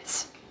it, and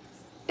it's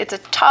a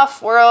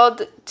tough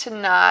world to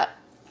not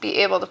be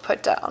able to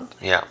put down.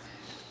 Yeah.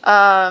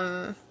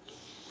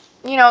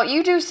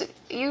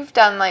 You've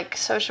done like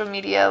social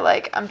media,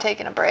 like I'm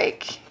taking a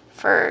break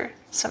for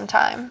some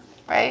time,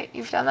 right?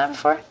 You've done that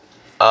before?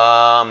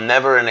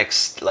 Never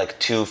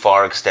too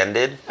far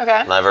extended.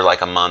 Okay. Never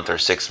like a month or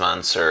 6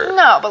 months or.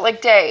 No, but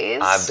like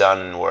days. I've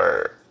done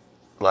where,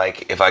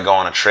 like, if I go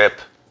on a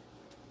trip,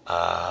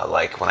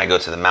 like when I go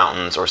to the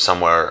mountains or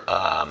somewhere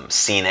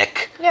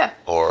scenic. Yeah.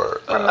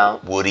 Or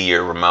remote. Woody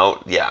or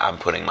remote. Yeah, I'm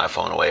putting my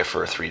phone away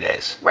for 3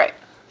 days. Right.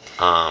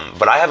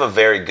 But I have a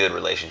very good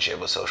relationship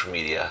with social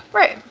media.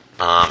 Right.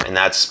 And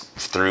that's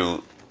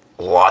through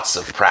lots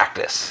of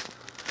practice.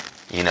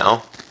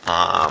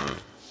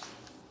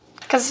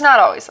 Because it's not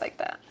always like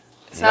that.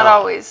 It's not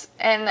always.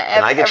 And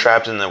I get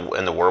trapped in the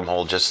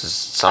wormhole just as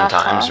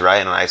sometimes,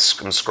 right? And I'm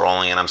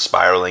scrolling and I'm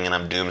spiraling and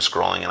I'm doom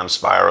scrolling and I'm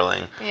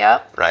spiraling.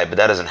 Yep. Right, but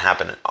that doesn't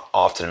happen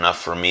often enough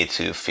for me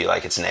to feel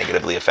like it's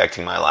negatively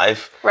affecting my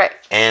life. Right.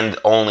 And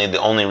the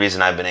only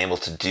reason I've been able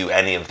to do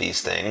any of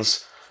these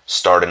things,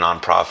 start a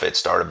nonprofit,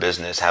 start a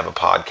business, have a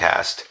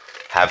podcast,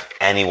 have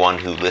anyone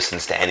who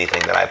listens to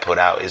anything that I put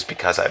out is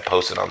because I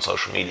post it on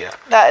social media.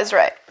 That is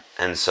right.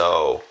 And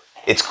so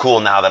it's cool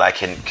now that I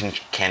can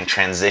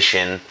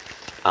transition.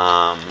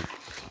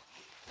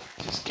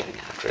 He's getting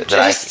after it.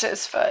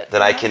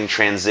 That I can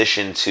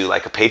transition to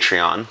like a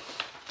Patreon.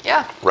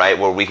 Yeah. Right,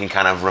 where we can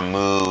kind of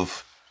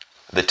remove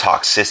the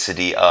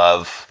toxicity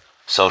of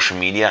social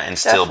media and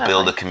still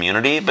build a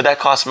community, but that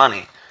costs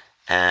money.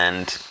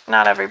 And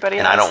not everybody.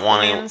 And I don't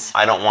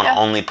want to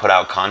only put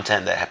out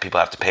content that people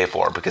have to pay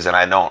for, because then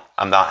I'm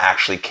not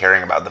actually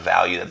caring about the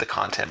value that the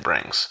content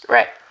brings.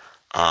 Right.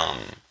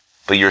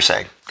 But you're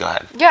saying, go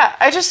ahead. Yeah,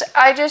 I just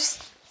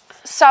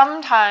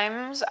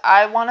sometimes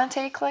I want to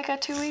take like a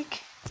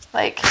 2-week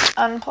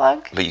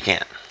unplug. But you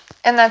can't.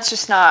 And that's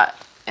just not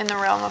in the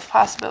realm of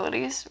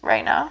possibilities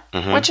right now,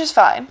 which is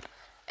fine.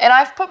 And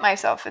I've put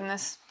myself in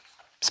this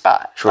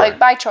spot,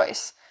 by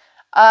choice.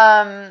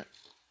 But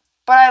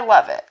I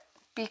love it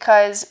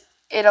because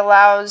it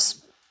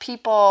allows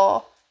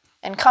people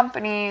and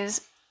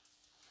companies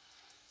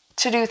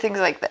to do things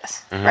like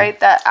this, right?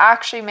 That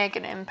actually make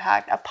an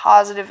impact, a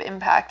positive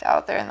impact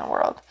out there in the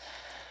world.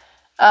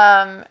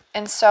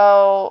 And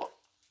so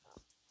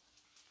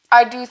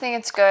I do think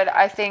it's good.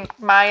 I think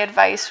my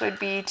advice would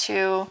be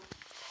to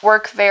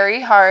work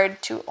very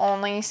hard to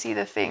only see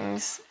the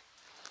things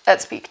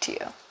that speak to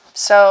you.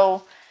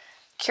 So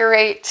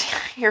curate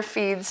your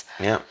feeds.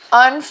 Yeah.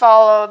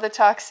 Unfollow the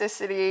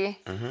toxicity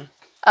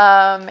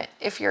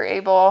if you're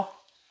able.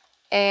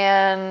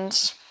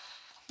 And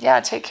yeah,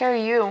 take care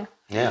of you.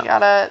 Yeah. You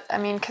gotta, I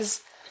mean,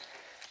 because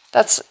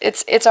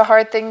it's a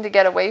hard thing to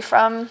get away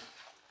from.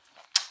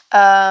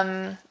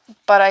 But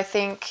I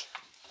think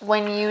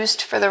when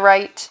used for the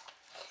right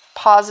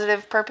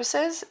positive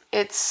purposes,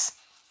 it's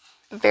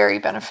very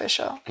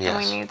beneficial. Yes. And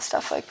we need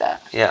stuff like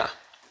that. Yeah.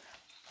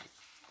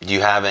 Do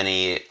you have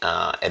any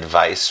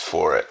advice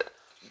for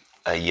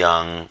a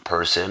young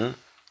person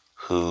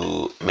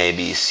who may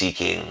be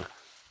seeking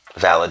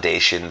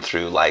validation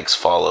through likes,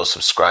 follows,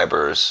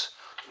 subscribers?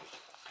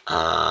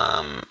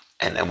 And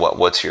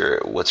what's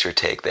your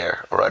take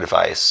there, or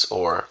advice,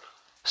 or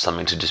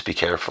something to just be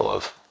careful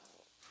of?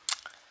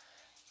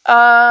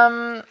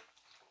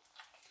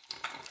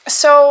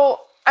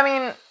 So, I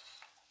mean,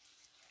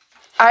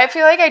 I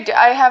feel like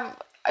I have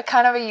a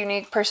kind of a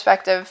unique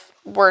perspective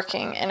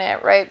working in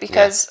it, right?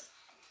 Because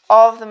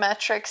all of the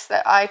metrics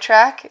that I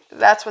track,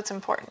 that's what's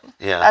important.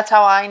 Yeah. That's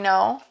how I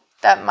know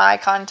that my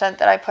content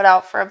that I put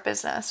out for a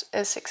business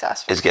is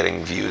successful. Is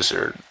getting views,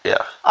 or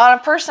yeah. On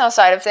a personal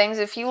side of things,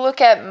 if you look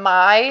at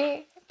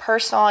my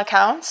personal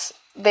accounts,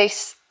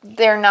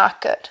 they're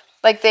not good.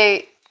 Like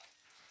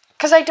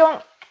because I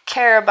don't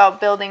care about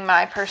building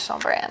my personal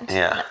brand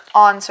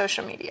on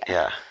social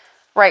media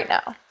right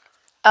now.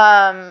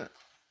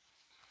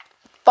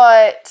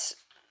 But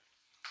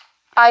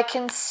I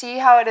can see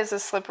how it is a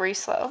slippery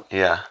slope.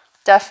 Yeah.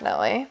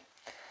 Definitely.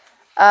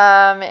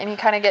 And you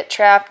kind of get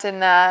trapped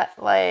in that,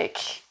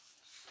 like,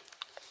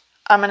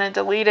 I'm going to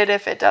delete it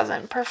if it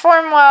doesn't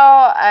perform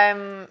well.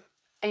 I'm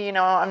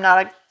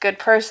not a good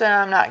person.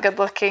 I'm not good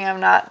looking. I'm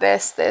not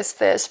this,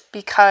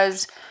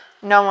 because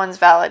no one's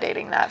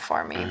validating that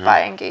for me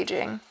by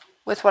engaging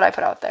with what I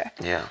put out there.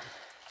 Yeah.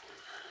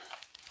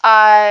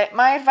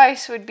 My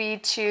advice would be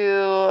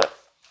to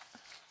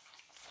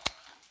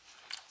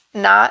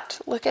not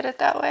look at it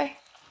that way.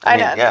 I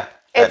know. Yeah.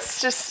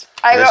 It's just...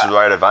 This is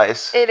right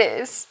advice. It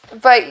is.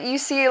 But you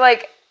see,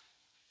 like,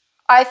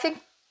 I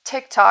think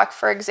TikTok,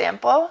 for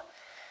example,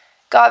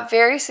 got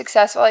very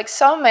successful. Like,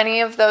 so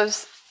many of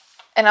those,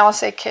 and I'll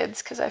say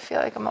kids because I feel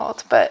like I'm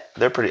old, but...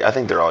 I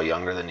think they're all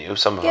younger than you.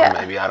 Some of them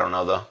maybe. I don't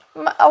know, though.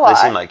 A lot.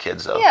 They seem like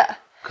kids, though. Yeah.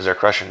 Because they're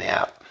crushing the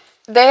app.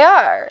 They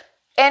are.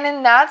 And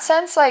in that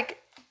sense,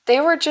 like,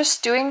 they were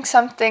just doing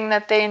something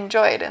that they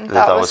enjoyed and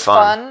thought was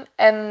fun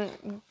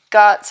and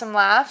got some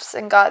laughs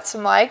and got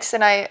some likes,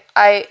 and I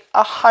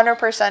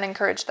 100%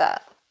 encourage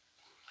that.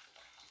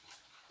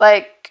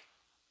 Like,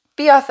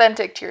 be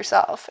authentic to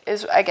yourself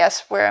is, I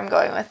guess, where I'm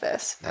going with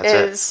this.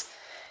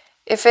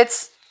 If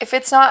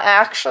it's not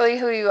actually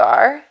who you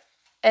are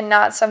and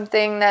not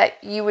something that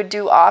you would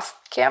do off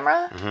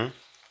camera,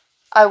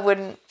 I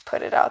wouldn't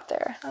put it out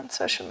there on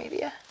social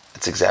media.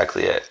 That's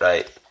exactly it,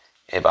 right?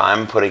 If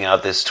I'm putting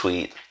out this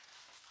tweet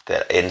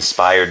that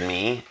inspired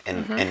me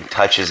and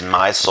touches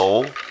my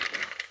soul,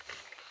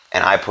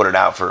 and I put it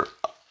out for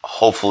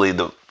hopefully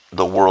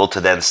the world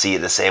to then see it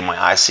the same way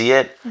I see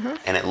it,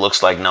 and it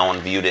looks like no one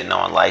viewed it, no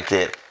one liked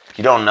it.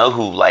 You don't know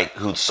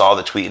who saw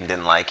the tweet and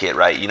didn't like it,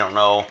 right? You don't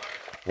know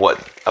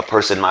what a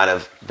person might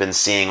have been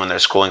seeing when they're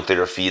scrolling through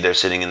their feed. They're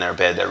sitting in their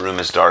bed, their room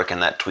is dark,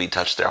 and that tweet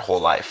touched their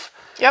whole life.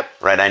 Yep.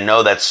 Right? I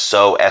know that's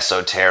so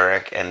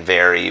esoteric and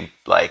very,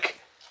 like,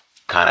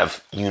 kind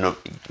of,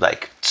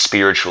 like,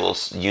 spiritual,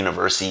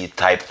 university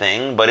type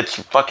thing, but it's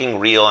fucking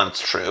real and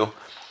it's true.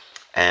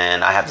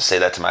 And I have to say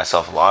that to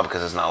myself a lot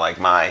because it's not like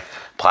my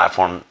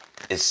platform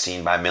is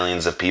seen by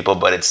millions of people,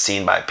 but it's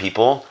seen by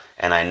people.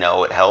 And I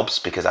know it helps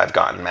because I've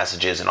gotten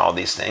messages and all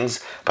these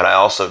things. But I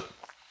also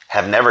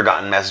have never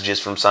gotten messages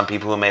from some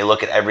people who may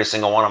look at every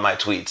single one of my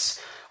tweets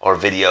or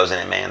videos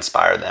and it may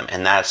inspire them.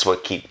 And that's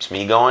what keeps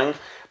me going.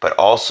 But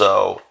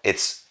also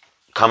it's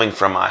coming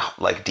from my,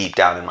 like, deep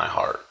down in my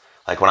heart.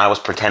 Like when I was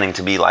pretending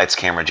to be Lights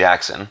Camera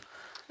Jackson,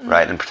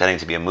 right, and pretending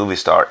to be a movie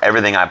star,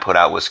 everything I put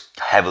out was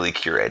heavily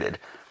curated.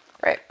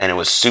 Right. And it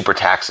was super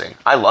taxing.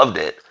 I loved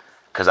it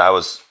because I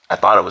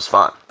thought it was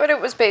fun. But it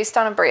was based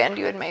on a brand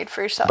you had made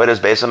for yourself. But it was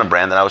based on a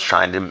brand that I was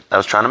trying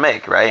to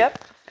make, right?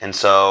 Yep. And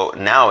so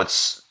now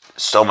it's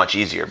so much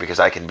easier because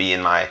I can be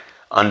in my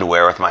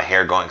underwear with my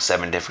hair going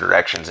 7 different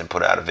directions and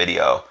put out a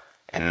video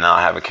and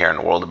not have a care in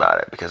the world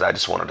about it because I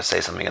just wanted to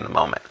say something in the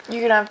moment.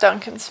 You can have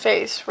Duncan's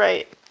face,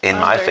 right? In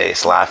my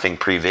face, laughing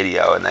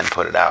pre-video and then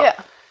put it out.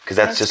 Yeah. Because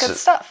that's just good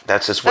stuff.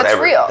 That's just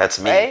whatever. That's real. That's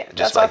me. Right?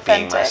 Just that's like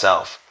authentic. Being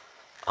myself.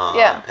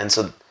 And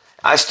so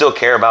I still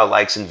care about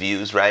likes and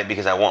views, right?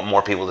 Because I want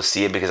more people to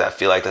see it because I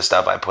feel like the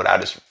stuff I put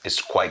out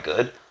is quite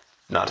good.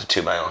 Not to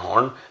toot my own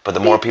horn, but the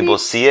more people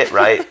see it,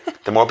 right?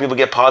 The more people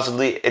get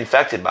positively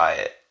infected by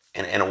it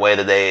in a way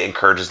that they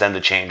encourages them to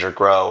change or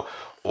grow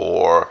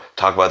or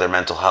talk about their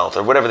mental health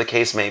or whatever the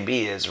case may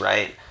be is,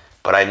 right?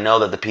 But I know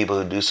that the people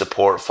who do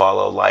support,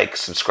 follow, like,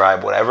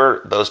 subscribe,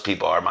 whatever, those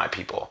people are my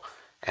people.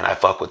 And I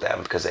fuck with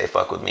them because they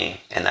fuck with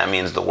me. And that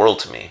means the world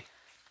to me.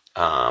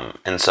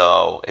 And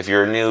so if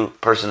you're a new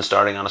person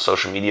starting on a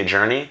social media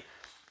journey,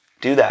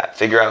 do that.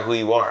 Figure out who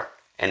you are.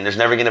 And there's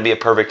never going to be a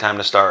perfect time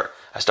to start.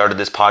 I started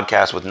this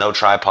podcast with no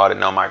tripod and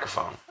no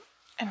microphone.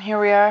 And here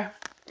we are.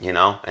 You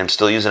know, I'm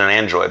still using an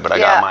Android, but I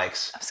got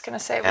mics. I was gonna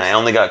say. And I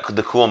only got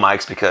the cool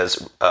mics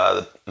because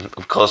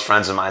close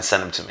friends of mine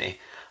sent them to me.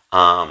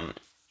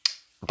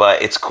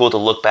 But it's cool to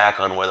look back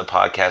on where the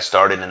podcast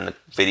started and the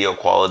video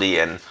quality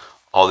and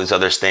all these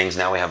other things.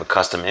 Now we have a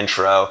custom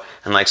intro.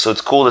 And like, so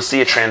it's cool to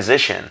see a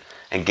transition.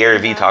 And Gary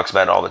Vee talks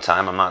about it all the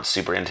time. I'm not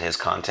super into his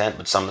content,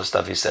 but some of the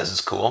stuff he says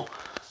is cool.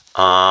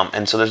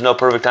 And so there's no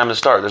perfect time to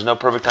start. There's no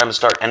perfect time to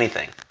start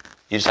anything.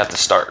 You just have to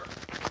start.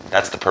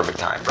 That's the perfect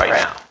time right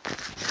now.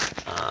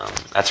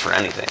 That's for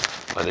anything.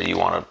 Whether you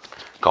want to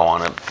go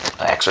on an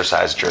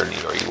exercise journey,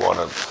 or you want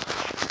to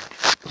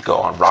go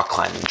on a rock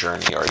climbing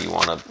journey, or you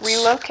want to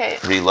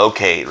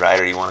relocate, right?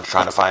 Or you want to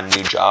try to find a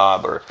new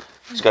job, or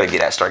you just got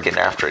to start getting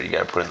after it. You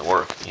got to put in the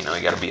work. You know,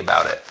 you got to be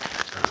about it.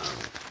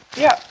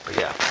 But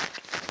yeah,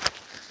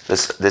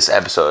 this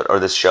episode or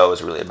this show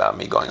is really about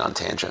me going on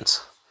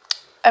tangents.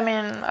 I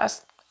mean,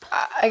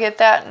 I get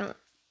that, and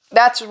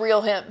that's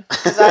real him,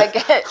 because I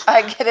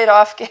get it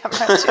off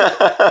camera too.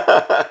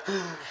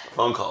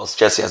 Phone calls.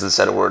 Jesse hasn't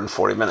said a word in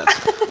 40 minutes.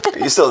 Are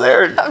you still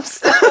there? I'm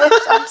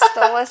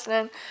still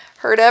listening.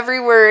 Heard every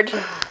word.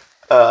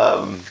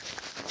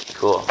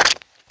 Cool.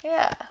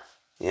 Yeah.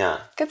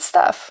 Yeah. Good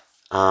stuff.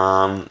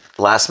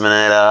 Last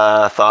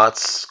minute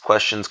thoughts,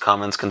 questions,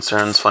 comments,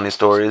 concerns, funny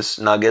stories,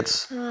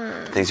 nuggets,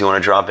 things you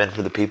want to drop in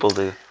for the people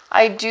to...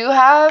 I do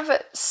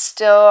have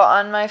still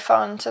on my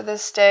phone to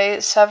this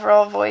day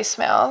several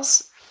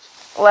voicemails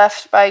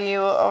left by you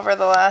over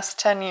the last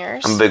 10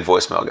 years. I'm a big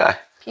voicemail guy.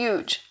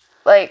 Huge.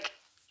 Like,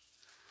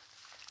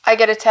 I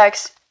get a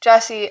text,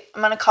 Jesse,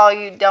 I'm going to call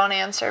you, don't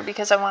answer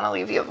because I want to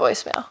leave you a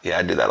voicemail. Yeah,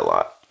 I do that a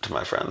lot to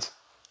my friends.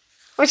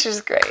 Which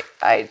is great.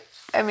 I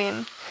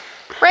mean,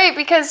 great,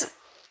 because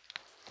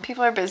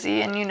people are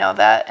busy and you know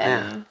that,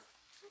 and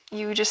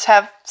you just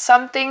have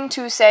something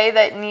to say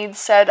that needs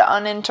said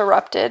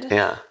uninterrupted.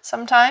 Yeah.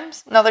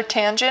 Sometimes. Another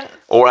tangent.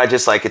 Or I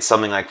just like, it's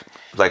something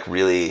like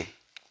really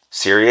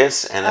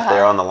serious, and if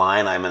they're on the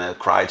line, I'm going to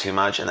cry too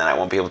much, and then I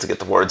won't be able to get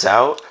the words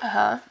out.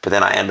 But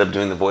then I end up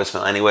doing the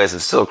voicemail anyways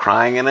and still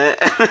crying in it.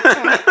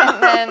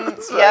 And then,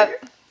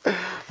 yep.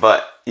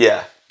 But,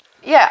 yeah.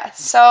 Yeah,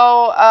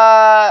 so,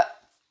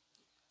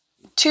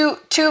 two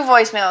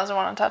voicemails I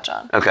want to touch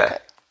on. Okay.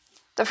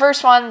 The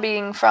first one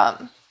being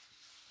from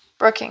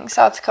Brookings,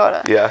 South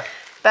Dakota. Yeah.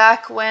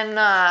 Back when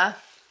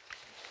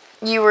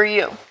you were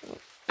you.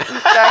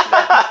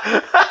 Back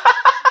then.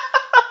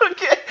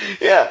 Okay.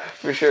 Yeah,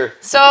 for sure.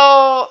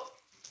 So,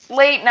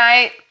 late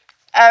night,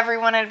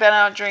 everyone had been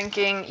out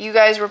drinking. You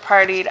guys were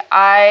partied.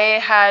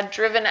 I had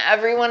driven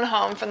everyone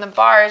home from the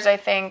bars, I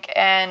think,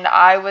 and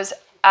I was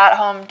at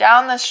home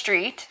down the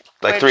street.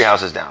 Like 3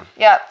 houses down.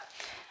 Yep.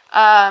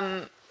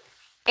 And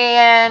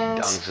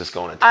Dung's just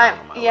going to town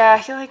on my yeah,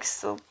 leg. he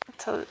likes to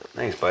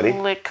Thanks, buddy.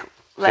 lick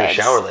I'm gonna legs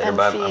shower later, and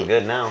but feet. I'm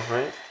good now,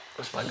 right?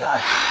 Where's my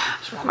guy?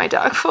 My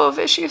dog full of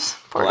issues.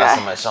 Poor The last guy.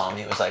 time I saw him,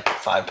 he was like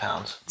 5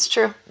 pounds. It's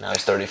true. Now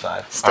he's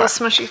 35. Still All right.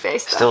 smushy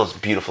face though. Still his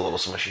beautiful little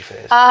smushy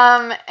face.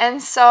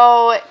 And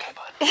so Okay,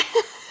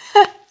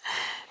 bud.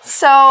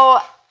 so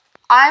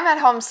I'm at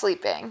home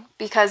sleeping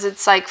because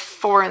it's like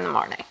 4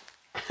 a.m.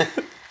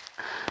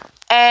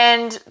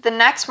 And the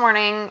next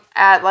morning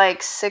at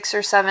like 6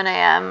 or 7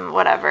 a.m.,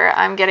 whatever,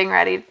 I'm getting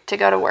ready to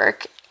go to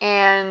work.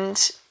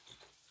 And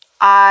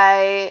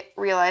I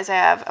realize I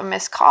have a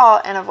missed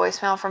call and a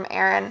voicemail from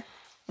Aaron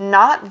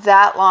not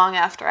that long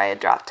after I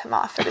had dropped him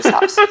off at his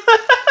house.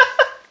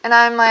 And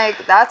I'm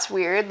like, that's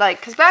weird.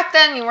 Like, because back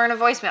then you weren't a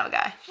voicemail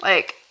guy.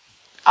 Like,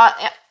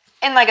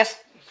 in like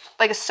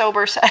a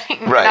sober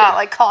setting. Right. Not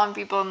like calling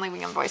people and leaving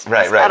them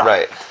voicemails.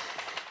 Right.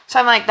 So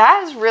I'm like,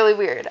 that is really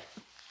weird.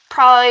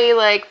 Probably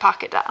like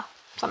pocket dial,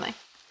 something.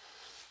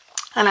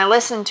 And I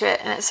listened to it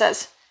and it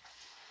says,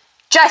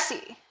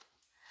 Jesse,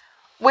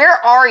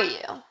 where are you?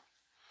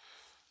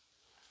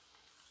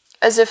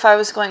 As if I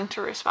was going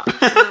to respond to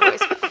the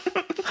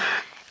voicemail.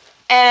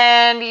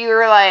 And you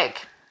were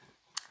like,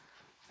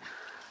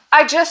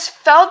 I just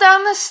fell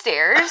down the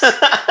stairs and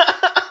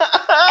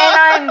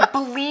I'm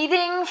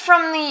bleeding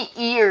from the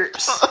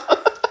ears.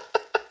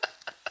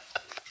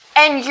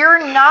 And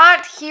you're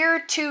not here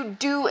to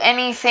do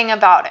anything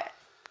about it.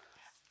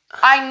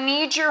 I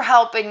need your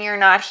help and you're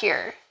not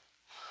here.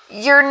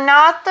 You're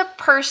not the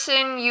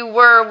person you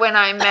were when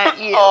I met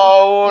you.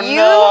 Oh,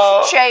 no.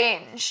 You've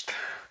changed.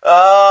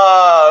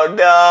 Oh,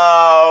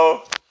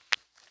 no.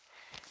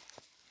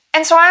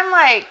 And so I'm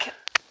like,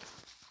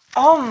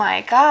 oh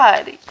my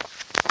God,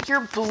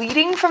 you're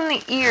bleeding from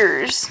the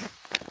ears.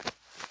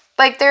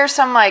 Like there's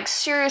some like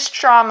serious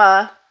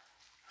trauma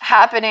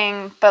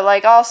happening, but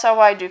like also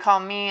why'd you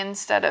call me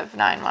instead of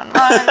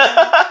 911?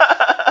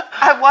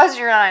 I was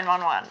your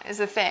 911 is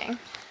the thing.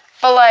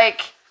 But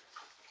like,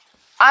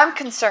 I'm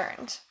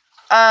concerned.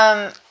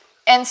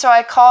 And so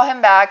I call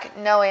him back,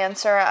 no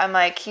answer. I'm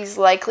like, he's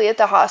likely at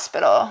the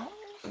hospital.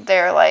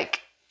 They're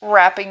like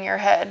wrapping your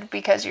head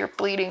because you're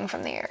bleeding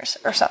from the ears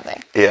or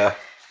something. Yeah.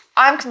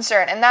 I'm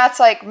concerned. And that's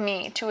like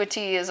me to a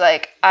T is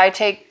like, I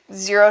take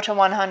 0 to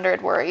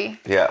 100 worry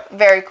Yeah.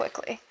 very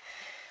quickly.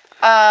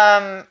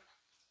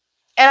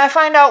 And I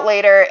find out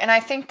later, and I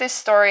think this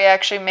story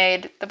actually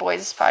made the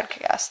boys'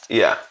 podcast.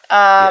 Yeah.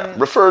 Yeah.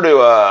 Refer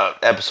to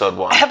episode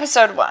 1.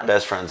 Episode 1.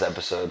 Best friends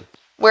episode.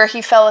 Where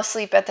he fell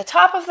asleep at the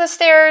top of the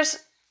stairs,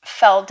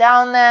 fell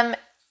down them,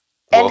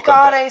 and Woke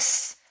got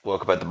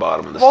up at the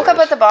bottom of the woke stairs.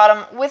 up at the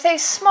bottom with a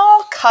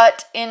small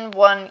cut in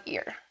one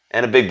ear.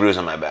 And a big bruise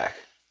on my back.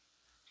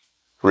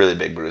 Really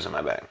big bruise on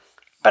my back.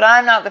 But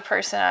I'm not the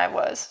person I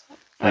was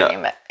when you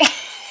met me.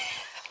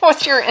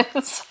 What's your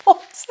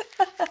insult?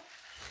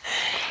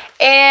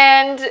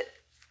 And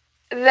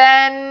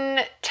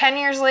then 10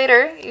 years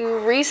later, you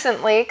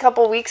recently, a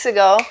couple weeks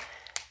ago,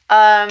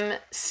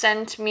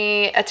 sent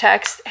me a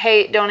text,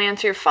 hey, don't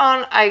answer your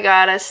phone. I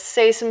gotta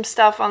say some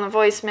stuff on the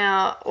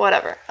voicemail,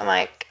 whatever. I'm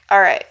like,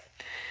 all right.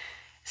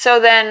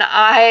 So then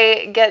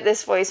I get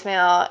this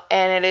voicemail,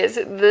 and it is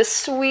the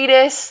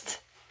sweetest,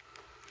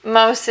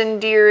 most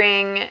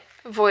endearing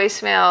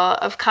voicemail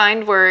of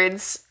kind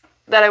words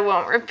that I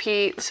won't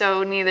repeat,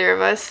 so neither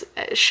of us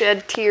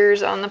shed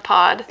tears on the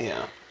pod.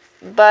 Yeah.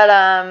 But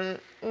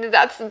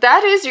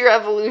that is your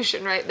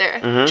evolution right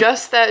there. Mm-hmm.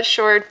 Just that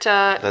short 2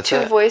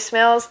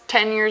 voicemails,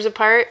 10 years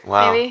apart,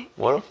 wow. maybe.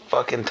 What a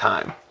fucking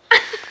time.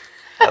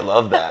 I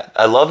love that.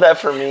 I love that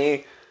for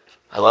me.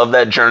 I love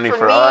that journey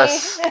for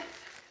us. Yeah.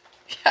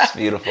 It's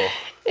beautiful.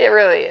 It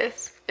really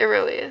is. It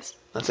really is.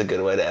 That's a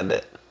good way to end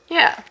it.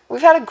 Yeah.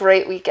 We've had a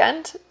great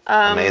weekend.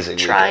 Amazing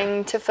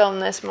trying to film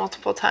this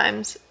multiple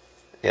times.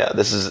 Yeah,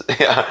 this is,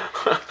 yeah.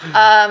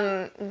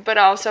 But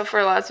also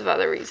for lots of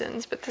other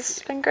reasons. But this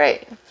has been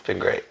great. It's been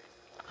great.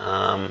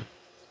 I'm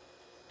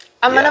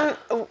gonna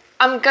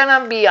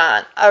be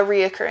on a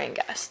reoccurring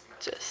guest.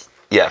 Just.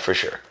 Yeah, for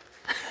sure.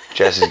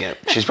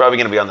 She's probably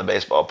gonna be on the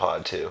baseball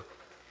pod too.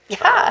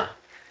 Yeah.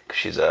 'Cause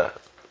she's a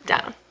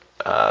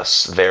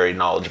very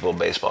knowledgeable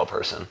baseball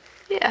person.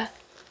 Yeah.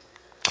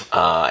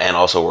 And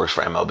also works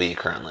for MLB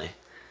currently.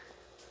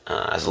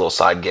 As a little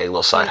side gig,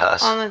 little side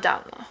hustle. On the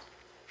down low.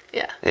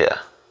 Yeah. Yeah.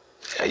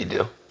 Yeah, you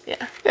do.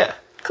 Yeah. Yeah.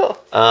 Cool.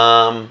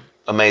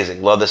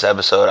 Amazing. Love this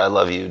episode. I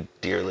love you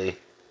dearly.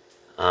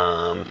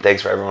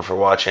 Thanks for everyone for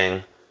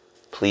watching.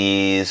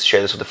 Please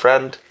share this with a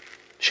friend.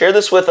 Share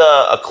this with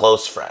a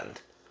close friend.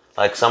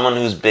 Like someone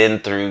who's been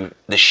through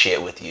the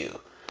shit with you.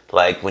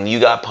 Like when you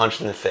got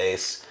punched in the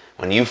face,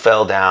 when you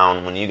fell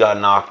down, when you got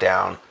knocked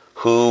down,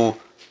 who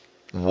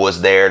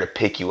was there to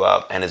pick you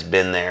up and has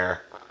been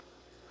there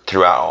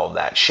throughout all of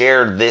that.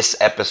 Share this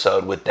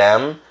episode with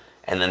them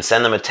and then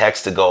send them a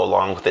text to go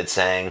along with it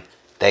saying,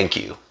 thank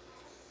you.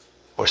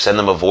 Or send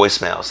them a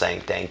voicemail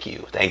saying, thank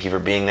you. Thank you for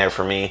being there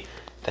for me.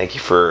 Thank you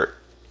for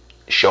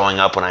showing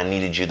up when I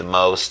needed you the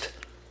most.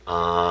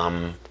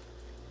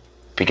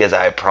 Because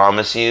I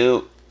promise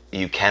you,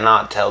 you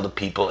cannot tell the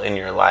people in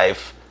your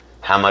life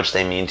how much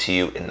they mean to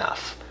you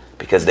enough.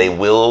 Because they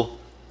will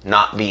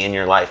not be in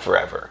your life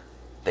forever.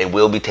 They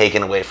will be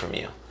taken away from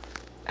you.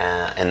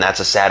 And that's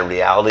a sad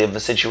reality of the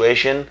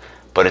situation.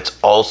 But it's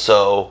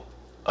also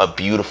a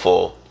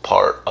beautiful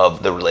part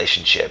of the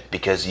relationship.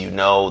 Because you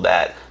know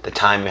that the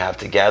time you have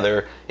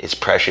together is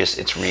precious,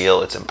 it's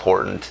real, it's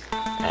important.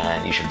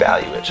 And you should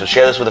value it. So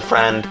share this with a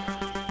friend,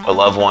 a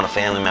loved one, a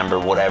family member,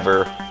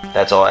 whatever.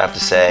 That's all I have to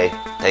say.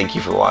 Thank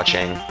you for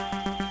watching.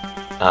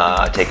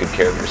 Take good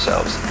care of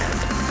yourselves, and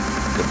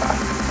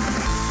goodbye.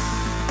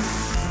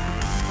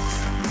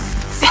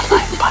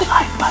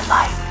 Bud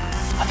Light,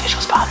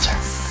 official sponsor.